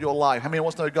will for your life. How many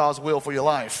wants to know God's will for your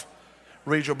life?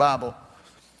 Read your Bible.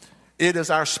 It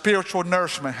is our spiritual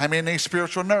nourishment. How many need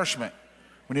spiritual nourishment?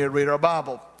 We need to read our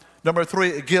Bible. Number three,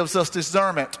 it gives us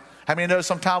discernment. How many know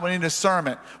sometimes we need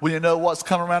discernment? We need to know what's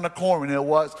coming around the corner. We need to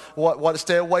know what to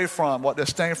stay away from, what to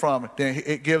abstain from. Then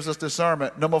it gives us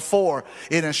discernment. Number four,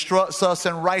 it instructs us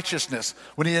in righteousness.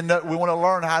 We want to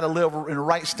learn how to live in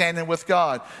right standing with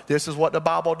God. This is what the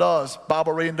Bible does.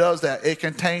 Bible reading does that. It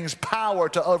contains power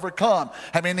to overcome.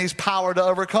 How many needs power to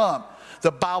overcome?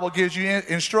 The Bible gives you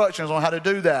instructions on how to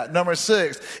do that. Number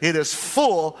six, it is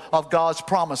full of God's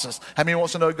promises. How many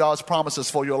wants to know God's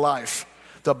promises for your life?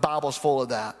 The Bible's full of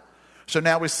that. So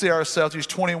now we see ourselves these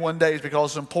 21 days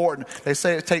because it's important. They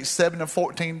say it takes 7 to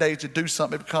 14 days to do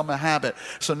something to become a habit.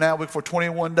 So now for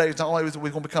 21 days, not only are we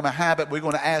going to become a habit, we're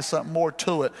going to add something more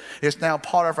to it. It's now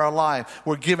part of our life.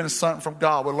 We're given something from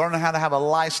God. We're learning how to have a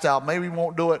lifestyle. Maybe we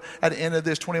won't do it at the end of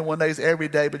this 21 days every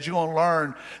day, but you're going to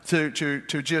learn to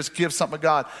just give something to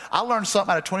God. I learned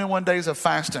something out of 21 days of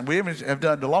fasting. We even have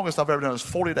done, the longest I've ever done is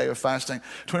 40 days of fasting.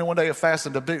 21 days of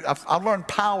fasting. I've learned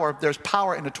power. There's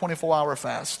power in the 24-hour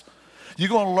fast. You're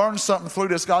going to learn something through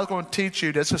this. God's going to teach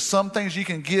you. There's just some things you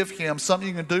can give him, something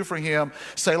you can do for him,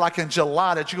 say like in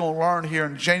July, that you're going to learn here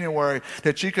in January,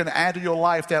 that you can add to your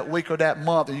life that week or that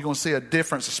month, and you're going to see a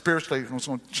difference spiritually. It's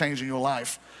going to change in your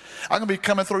life. I'm going to be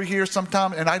coming through here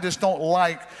sometime, and I just don't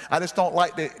like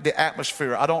the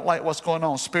atmosphere. I don't like what's going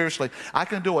on spiritually. I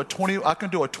can do a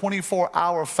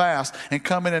 24-hour fast and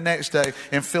come in the next day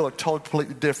and feel a total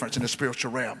completely difference in the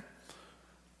spiritual realm.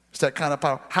 It's that kind of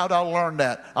power. How did I learn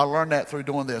that? I learned that through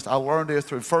doing this. I learned this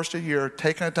through first a year,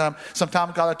 taking the time.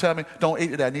 Sometimes God will tell me, don't eat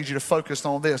today. I need you to focus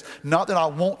on this. Not that I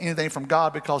want anything from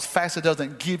God, because fasting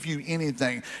doesn't give you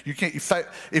anything. You can't.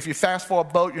 If you fast for a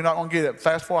boat, you're not going to get it.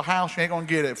 Fast for a house, you ain't going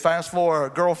to get it. Fast for a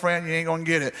girlfriend, you ain't going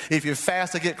to get it. If you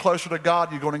fast to get closer to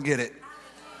God, you're going to get it.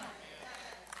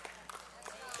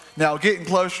 Now, getting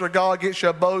closer to God gets you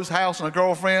a boat, house, and a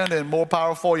girlfriend, and more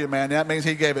power for you, man. That means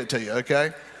he gave it to you,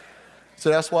 okay? So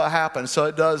that's what happens. So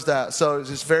it does that. So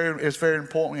it's very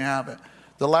important we have it.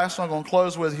 The last one I'm going to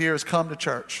close with here is come to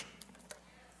church.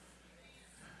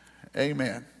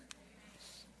 Amen.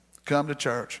 Come to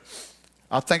church.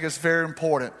 I think it's very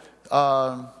important.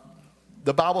 The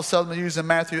Bible seldomly used in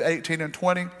Matthew 18 and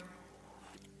 20.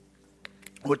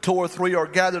 Where 2 or 3 are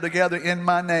gathered together in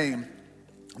my name,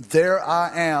 there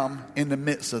I am in the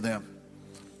midst of them.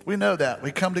 We know that.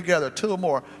 We come together, 2 or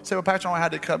more. Say, well, Pastor, I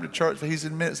had to come to church, but he's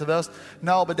in the midst of us.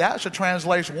 No, but that's a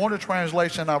translation. One of the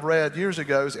translations I've read years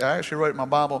ago, I actually wrote it in my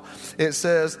Bible. It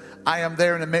says, I am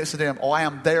there in the midst of them, or I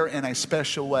am there in a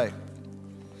special way.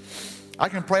 I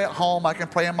can pray at home. I can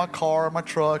pray in my car, my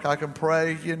truck. I can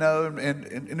pray, in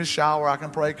the shower. I can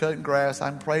pray cutting grass.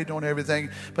 I can pray doing everything.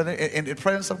 But the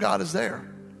presence of God is there.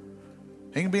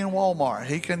 He can be in Walmart.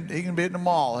 He can be in the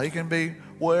mall. He can be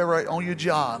wherever on your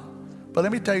job. But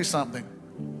let me tell you something.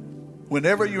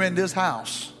 Whenever you're in this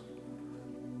house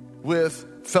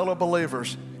with fellow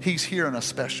believers, he's here in a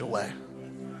special way.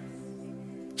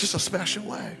 Just a special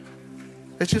way.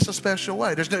 It's just a special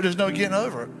way. There's no getting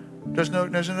over it. There's no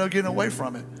getting away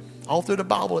from it. All through the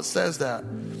Bible it says that.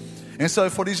 And so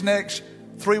for these next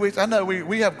 3 weeks, I know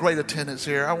we have great attendance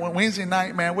here. Wednesday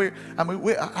night, man,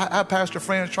 I have pastor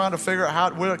friends trying to figure out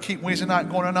how we'll keep Wednesday night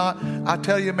going or not. I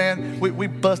tell you, man, we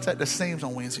bust at the seams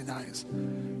on Wednesday nights.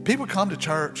 People come to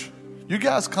church. You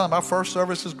guys come. Our first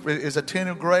service is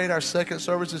attending great. Our second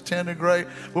service is attending great.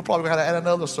 We'll probably have to add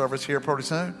another service here pretty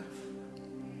soon.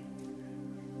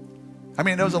 I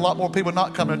mean, there's a lot more people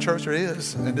not coming to church there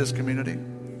is in this community.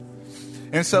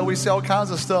 And so we see all kinds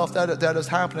of stuff that is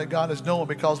happening, God is doing,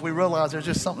 because we realize there's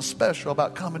just something special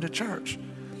about coming to church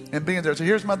and being there. So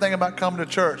here's my thing about coming to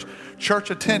church. Church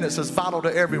attendance is vital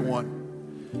to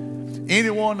everyone.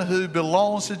 Anyone who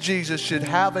belongs to Jesus should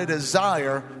have a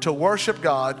desire to worship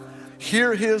God,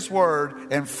 hear his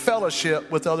word, and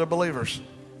fellowship with other believers.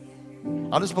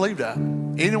 I just believe that.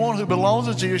 Anyone who belongs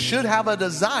to Jesus should have a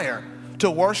desire to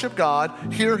worship God,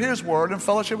 hear his word, and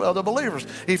fellowship with other believers.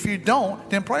 If you don't,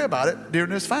 then pray about it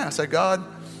during this fast. Say, God,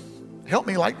 help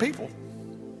me like people.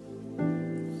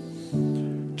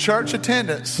 Church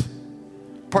attendance,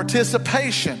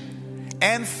 participation,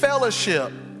 and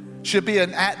fellowship should be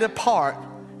an active part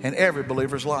in every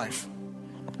believer's life.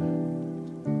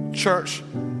 Church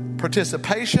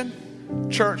participation,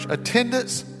 church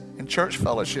attendance, and church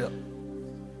fellowship.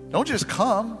 Don't just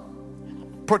come,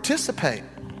 participate,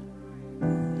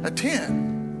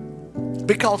 attend.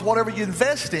 Because whatever you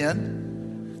invest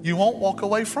in, you won't walk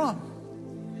away from.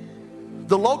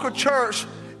 The local church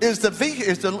is the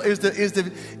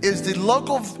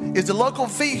local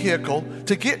vehicle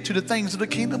to get to the things of the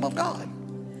kingdom of God.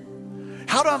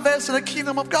 How to invest in the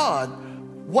kingdom of God?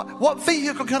 What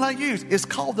vehicle can I use? It's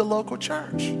called the local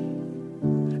church.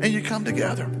 And you come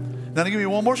together. Now, I'll give you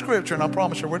one more scripture, and I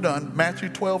promise you we're done. Matthew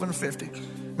 12 and 50.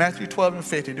 Matthew 12 and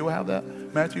 50. Do I have that?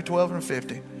 Matthew 12 and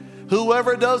 50.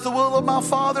 Whoever does the will of my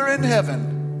Father in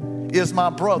heaven is my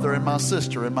brother and my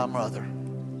sister and my mother.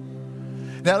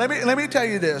 Now, let me tell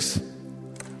you this.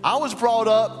 I was brought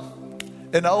up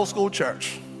in the old school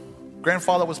church.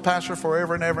 Grandfather was pastor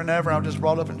forever and ever and ever. I was just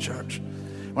brought up in church.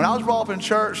 When I was brought up in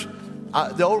church,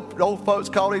 the old folks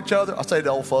called each other. I say the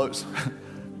old folks,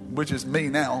 which is me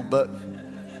now, but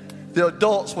the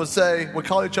adults would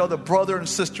call each other brother and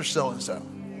sister so-and-so.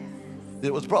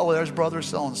 It was, there's brother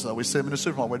so-and-so. We see them in the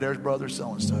supermarket. There's brother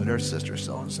so-and-so. There's sister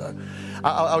so-and-so.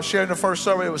 I was sharing the first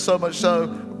sermon. It was so much so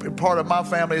part of my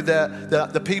family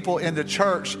that the people in the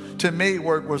church to me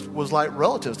was like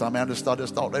relatives. I mean, I just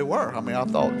thought they were. I mean, I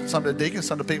thought some of the deacons,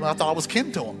 some of the people, I thought I was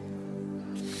kin to them.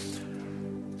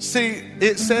 See,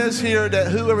 it says here that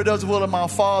whoever does the will of my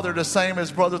Father, the same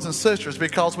as brothers and sisters,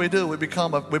 because we do. We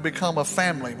become a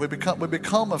family. We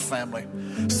become a family.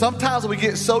 Sometimes we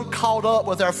get so caught up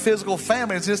with our physical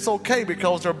families, it's okay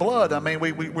because they're blood. I mean,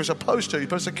 we're supposed to. You're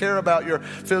supposed to care about your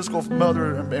physical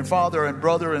mother and father and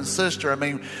brother and sister. I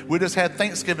mean, we just had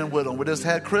Thanksgiving with them. We just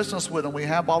had Christmas with them. We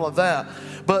have all of that.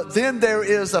 But then there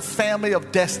is a family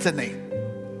of destiny.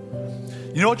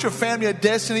 You know what your family of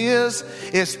destiny is?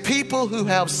 It's people who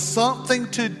have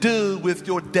something to do with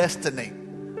your destiny.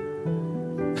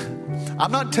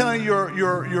 I'm not telling you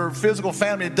your physical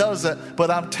family does it, but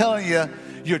I'm telling you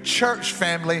your church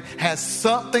family has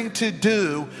something to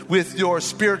do with your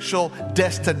spiritual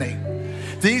destiny.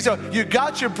 You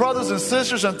got your brothers and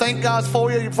sisters, and thank God for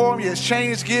them. You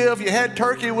exchanged give. You had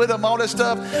turkey with them, all that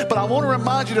stuff. But I want to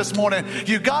remind you this morning,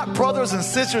 you got brothers and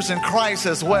sisters in Christ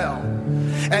as well.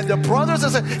 And the brothers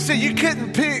and sisters, see, you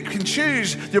couldn't pick and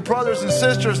choose your brothers and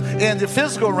sisters in the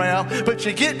physical realm, but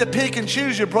you get to pick and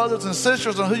choose your brothers and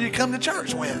sisters on who you come to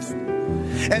church with.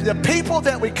 And the people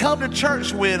that we come to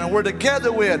church with and we're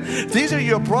together with, these are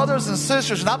your brothers and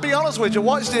sisters. And I'll be honest with you,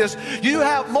 watch this. You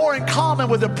have more in common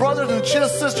with the brothers and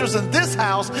sisters in this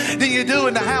house than you do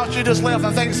in the house you just left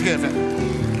on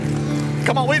Thanksgiving.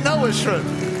 Come on, we know it's true.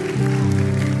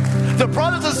 The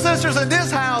brothers and sisters in this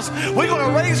house, we're going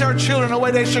to raise our children the way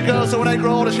they should go so when they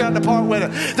grow older, they should depart with it.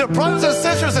 The brothers and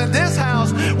sisters in this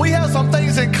house, we have some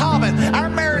things in common. Our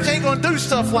marriage ain't going to do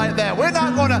stuff like that. We're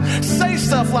not going to say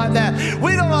stuff like that.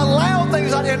 We don't allow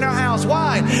things like that in our house.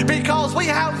 Why? Because we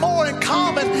have more in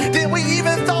common than we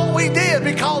even thought we did,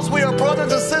 because we are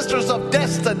brothers and sisters of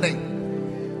destiny.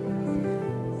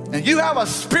 And you have a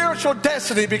spiritual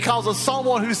destiny because of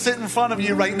someone who's sitting in front of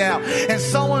you right now, and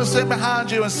someone sitting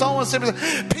behind you, and someone sitting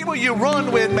people you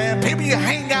run with, man, people you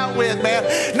hang out with, man.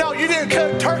 No, you didn't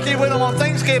cook turkey with them on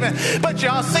Thanksgiving, but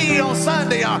y'all see you on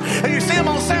Sunday, or you see them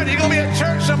on Saturday. You're going to be at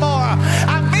church tomorrow.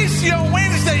 I miss you on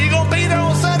Wednesday. You're going to be there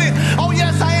on Sunday. Oh,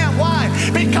 yes, I am. Why?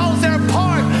 Because they're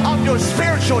part of your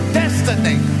spiritual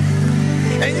destiny.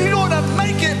 And you're going to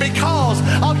make it because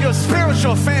of your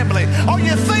spiritual family. Are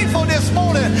you thankful this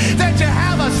morning that you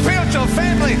have a spiritual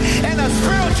family and a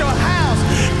spiritual house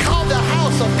called the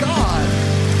house of God?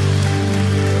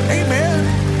 Amen.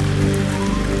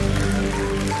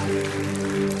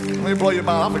 Let me blow your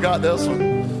mind. I forgot this one.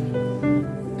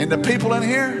 And the people in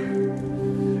here,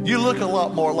 you look a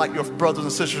lot more like your brothers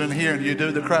and sisters in here than you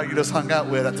do the crowd you just hung out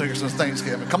with at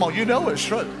Thanksgiving. Come on, you know it's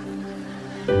true.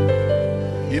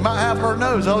 You might have her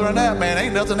nose. Other than that, man,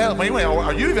 ain't nothing else. Anyway,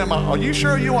 are you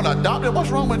sure you want to adopt it? What's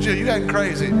wrong with you? You acting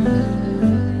crazy.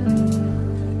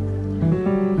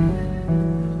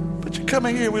 But you come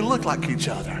in here, we look like each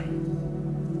other.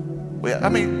 We don't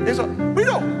have me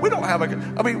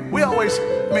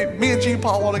and Gene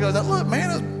Paul want to go, look,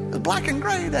 man, it's black and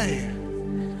gray day.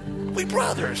 We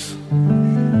brothers.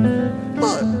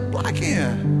 Look, black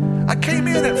in. I came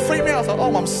in and it freaked me out. I thought,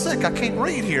 oh, I'm sick. I can't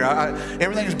read here.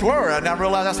 Everything's blurry. And I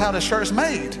realized that's how the shirt's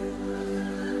made.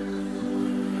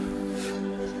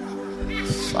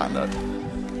 Side note.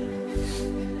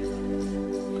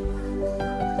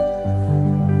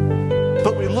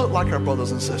 But we look like our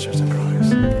brothers and sisters in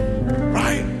Christ.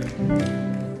 Right?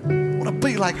 I want to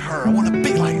be like her. I want to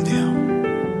be like them. I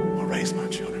want to raise my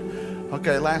children.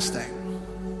 Okay, last thing.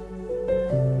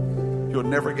 You'll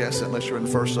never guess it unless you're in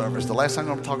the first service. The last thing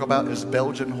I'm going to talk about is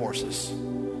Belgian horses.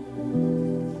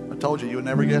 I told you, you would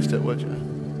never guessed it, would you?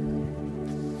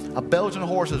 A Belgian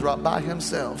horse is right by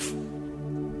himself.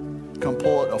 Can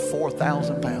pull it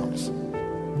 4,000 pounds.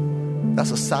 That's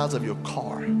the size of your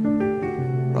car.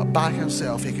 Right by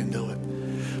himself, he can do it.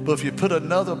 But if you put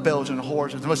another Belgian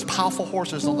horse, it's the most powerful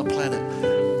horses on the planet.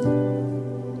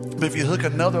 But if you hook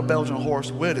another Belgian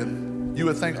horse with him, you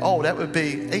would think, oh, that would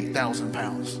be 8,000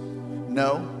 pounds.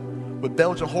 No, with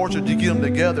Belgian horses, you get them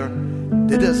together,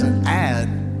 it doesn't add,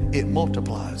 it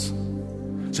multiplies.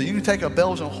 So you can take a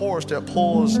Belgian horse that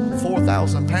pulls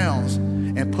 4,000 pounds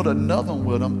and put another one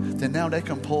with them, then now they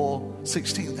can pull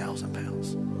 16,000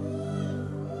 pounds.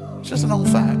 It's just a known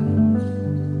fact.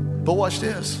 But watch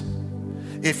this.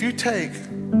 If you were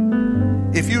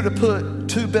to put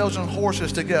two Belgian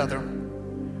horses together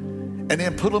and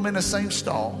then put them in the same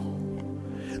stall,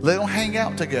 let them hang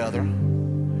out together,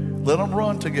 let them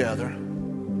run together,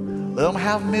 let them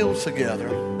have meals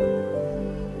together,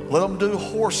 let them do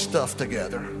horse stuff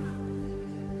together,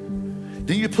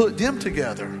 then you put them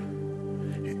together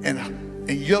and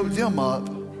yoke them up.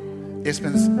 It's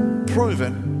been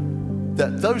proven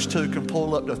that those two can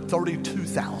pull up to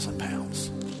 32,000 pounds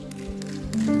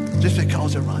just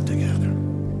because they run together.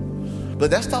 But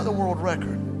that's not the world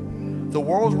record. The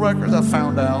world record I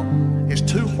found out is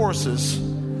two horses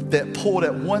that pulled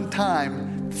at one time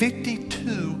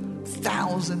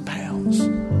 52,000 pounds.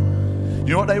 You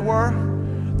know what they were?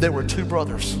 They were two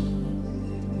brothers.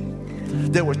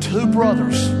 There were two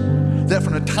brothers that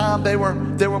from the time they were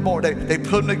born, they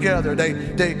put them together,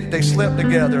 they slept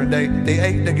together, and they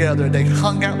ate together, they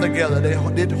hung out together, they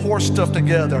did horse stuff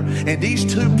together. And these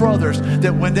two brothers,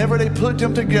 that whenever they put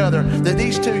them together, that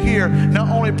these two here not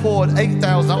only pulled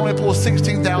 8,000, not only pulled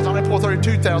 16,000, not only pulled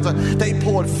 32,000, they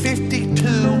pulled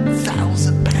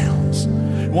 52,000 pounds.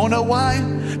 You want to know why?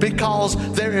 Because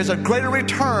there is a greater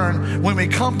return when we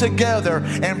come together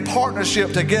and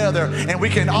partnership together, and we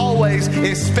can always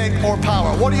expect more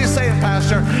power. What are you saying,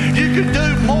 Pastor? You can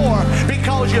do more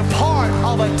because you're part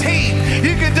of a team.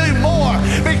 You can do more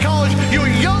because you're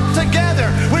yoked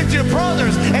together with your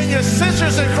brothers and your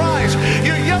sisters in Christ.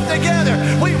 You're yoked together.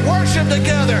 We worship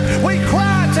together. We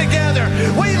cry together.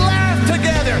 We laugh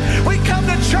together. We come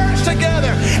to church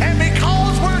together. And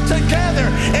because we're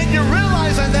together and you're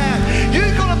realizing that, you're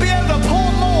going to be able to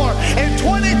pull more in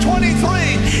 2023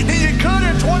 than you could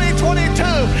in 2022,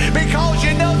 because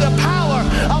you know the power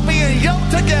of being yoked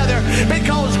together,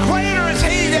 because greater is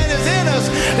he that is in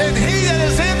us than he that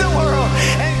is in the world.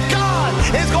 And God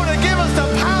is going to give us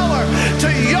the power to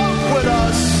yoke with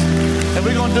us, and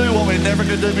we're going to do what we never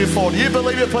could do before. Do you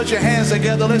believe it? Put your hands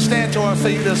together. Let's stand to our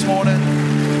feet this morning.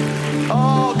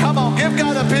 Oh, come on. Give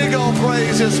God a big old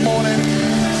praise this morning.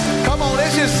 Come on,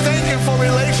 let's just thank him for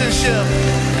relationship.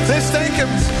 Let's thank him.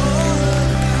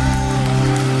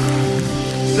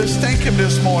 Let's thank him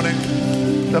this morning.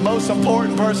 The most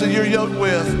important person you're yoked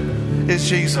with is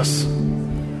Jesus.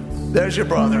 There's your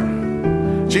brother.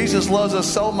 Jesus loves us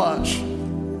so much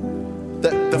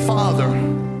that the Father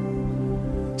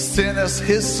sent us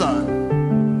his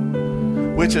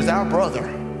Son, which is our brother,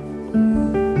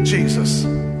 Jesus,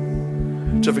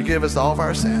 to forgive us all of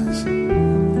our sins,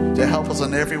 to help us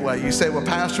in every way. You say, well,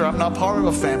 Pastor, I'm not part of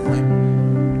a family.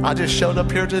 I just showed up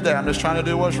here today. I'm just trying to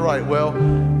do what's right. Well,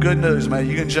 good news, man.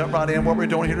 You can jump right in. What we're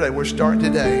doing here today, we're starting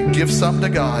today. Give something to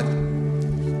God.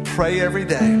 Pray every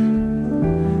day.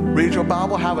 Read your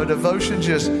Bible. Have a devotion.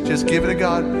 Just give it to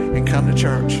God and come to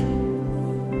church.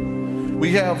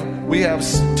 We have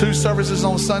 2 services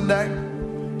on Sunday.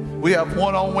 We have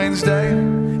one on Wednesday.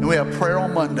 And we have prayer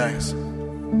on Mondays.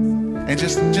 And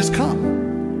just come.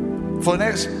 For the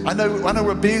next, I know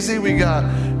we're busy. We got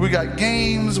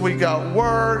games, we got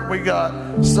work, we got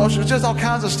social, just all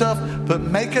kinds of stuff. But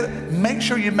make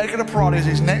sure you make it a priority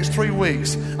these next 3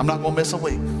 weeks. I'm not going to miss a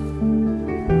week.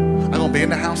 I'm going to be in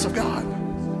the house of God.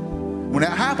 When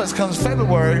that happens, comes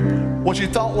February, what you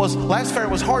thought was last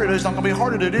February was hard to do is not going to be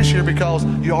hard to do this year, because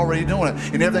you're already doing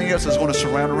it, and everything else is going to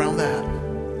surround around that.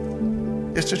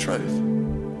 It's the truth.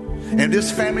 And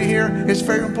this family here is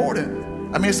very important.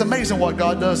 I mean, it's amazing what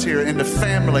God does here in the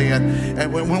family.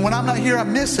 And when I'm not here, I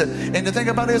miss it. And the thing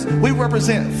about it is, we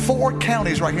represent 4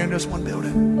 counties right here in this one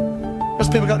building. There's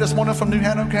people got this morning from New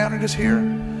Hanover County that's here.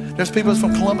 There's people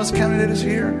from Columbus County that is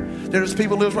here. There's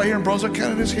people who live right here in Brunswick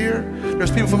County that's here.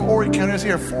 There's people from Horry County that's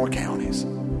here. 4 counties.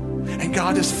 And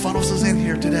God just funnels us in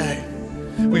here today.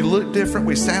 We look different.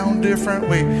 We sound different.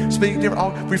 We speak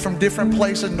different. We're from different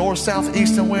places, north, south,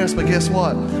 east, and west. But guess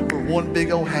what? We're one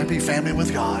big old happy family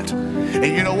with God. And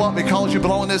you know what? Because you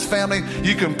belong in this family,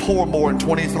 you can pour more in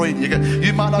 23.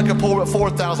 You might not can pour at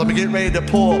 4,000, but get ready to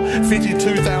pull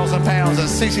 52,000 pounds and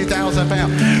 60,000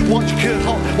 pounds. What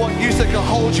used to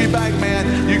hold you back,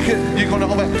 man, you're going to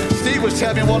hold back. Steve was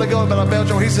telling me a while ago about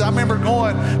Belgium. He said, I remember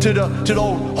going to the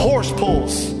old horse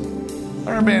pulls. I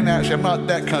remember being actually, I'm not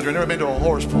that country, I've never been to a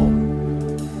horse pull.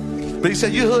 But he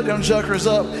said, you hook them chuckers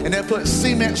up and they put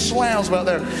cement slabs out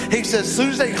there. He said, as soon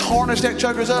as they harness that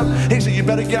chuckers up, he said, you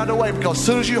better get out of the way because as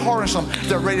soon as you harness them,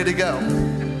 they're ready to go.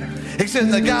 He said,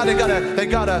 they got a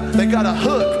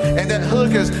hook, and that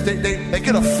hook is, they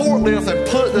get a forklift and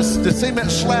put the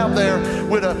cement slab there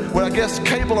with I guess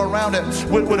cable around it,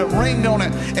 with a ring on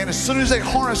it. And as soon as they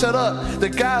harness that up, the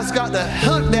guy's got to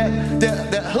hook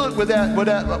that hook with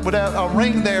that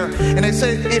ring there. And they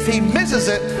say if he misses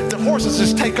it, the horses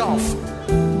just take off.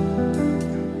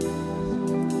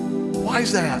 Why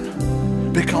is that?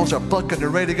 Because they're bucking, they're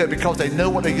ready to go, because they know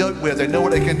what they're yoked with, they know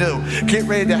what they can do. Get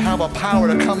ready to have a power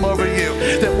to come over you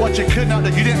that what you could not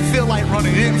do, you didn't feel like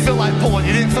running, you didn't feel like pulling,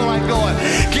 you didn't feel like going.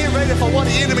 Get ready for what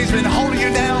the enemy's been holding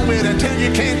you down with until you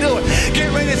can't do it.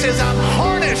 Get ready, it says, I'm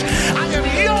harnessed, I am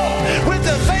yoked with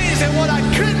the things that what I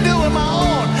couldn't do on my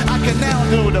own, I can now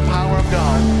do with the power of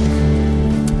God.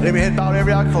 Every head bowed,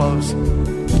 every eye closed.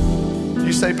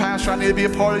 You say, Pastor, I need to be a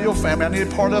part of your family. I need to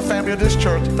be part of the family of this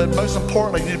church. But most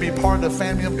importantly, you need to be part of the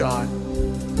family of God.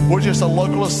 We're just a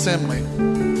local assembly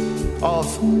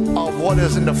of what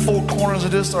is in the 4 corners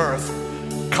of this earth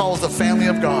called the family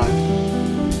of God.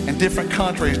 In different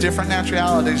countries, different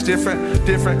nationalities, different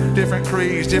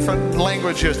creeds, different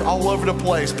languages, all over the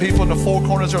place. People in the 4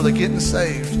 corners are getting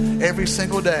saved every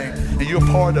single day. And you're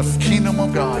part of the kingdom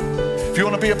of God. If you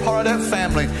want to be a part of that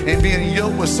family and being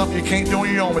yoked with something you can't do on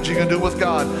your own, but you can do with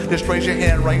God, just raise your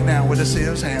hand right now with the see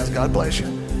those hands. God bless you.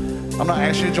 I'm not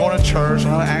asking you to join a church.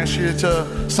 I'm not asking you to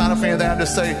sign up for anything. I'm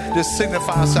just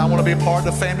signify, say, I want to be a part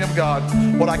of the family of God.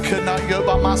 What I could not yoke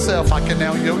by myself, I can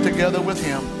now yoke together with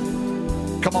Him.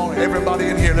 Come on, everybody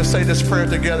in here, let's say this prayer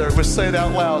together. Let's say it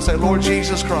out loud. Say, Lord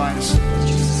Jesus Christ,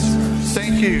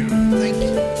 thank you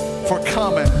for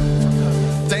coming.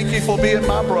 Thank you for being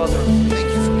my brother.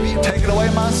 Taking away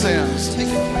my sins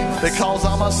because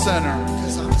I'm a sinner.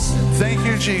 Thank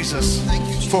you, Jesus,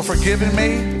 for forgiving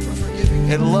me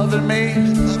and loving me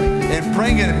and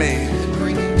bringing me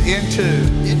into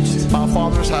my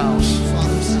Father's house.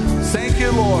 Thank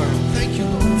you, Lord,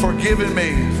 for giving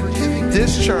me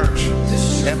this church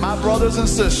and my brothers and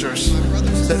sisters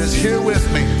that is here with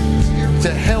me to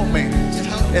help me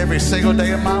every single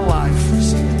day of my life.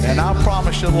 And I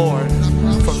promise you, Lord,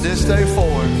 from this day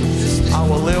forward, I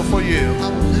will live for you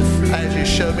as you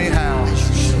show me how.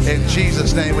 In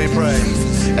Jesus' name we pray.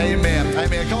 Amen.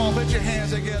 Amen. Come on, put your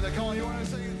hands together. Come on, you want to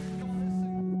sing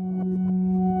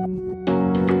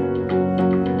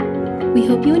it? We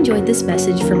hope you enjoyed this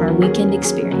message from our weekend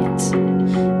experience.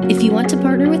 If you want to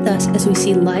partner with us as we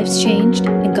see lives changed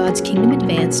and God's kingdom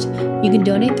advanced, you can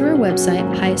donate through our website,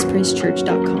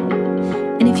 highestpraisechurch.com.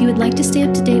 And if you would like to stay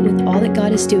up to date with all that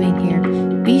God is doing here,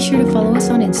 be sure to follow us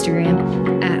on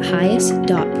Instagram at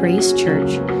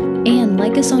highest.praisechurch and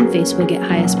like us on Facebook at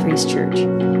Highest Praise Church.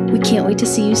 We can't wait to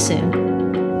see you soon.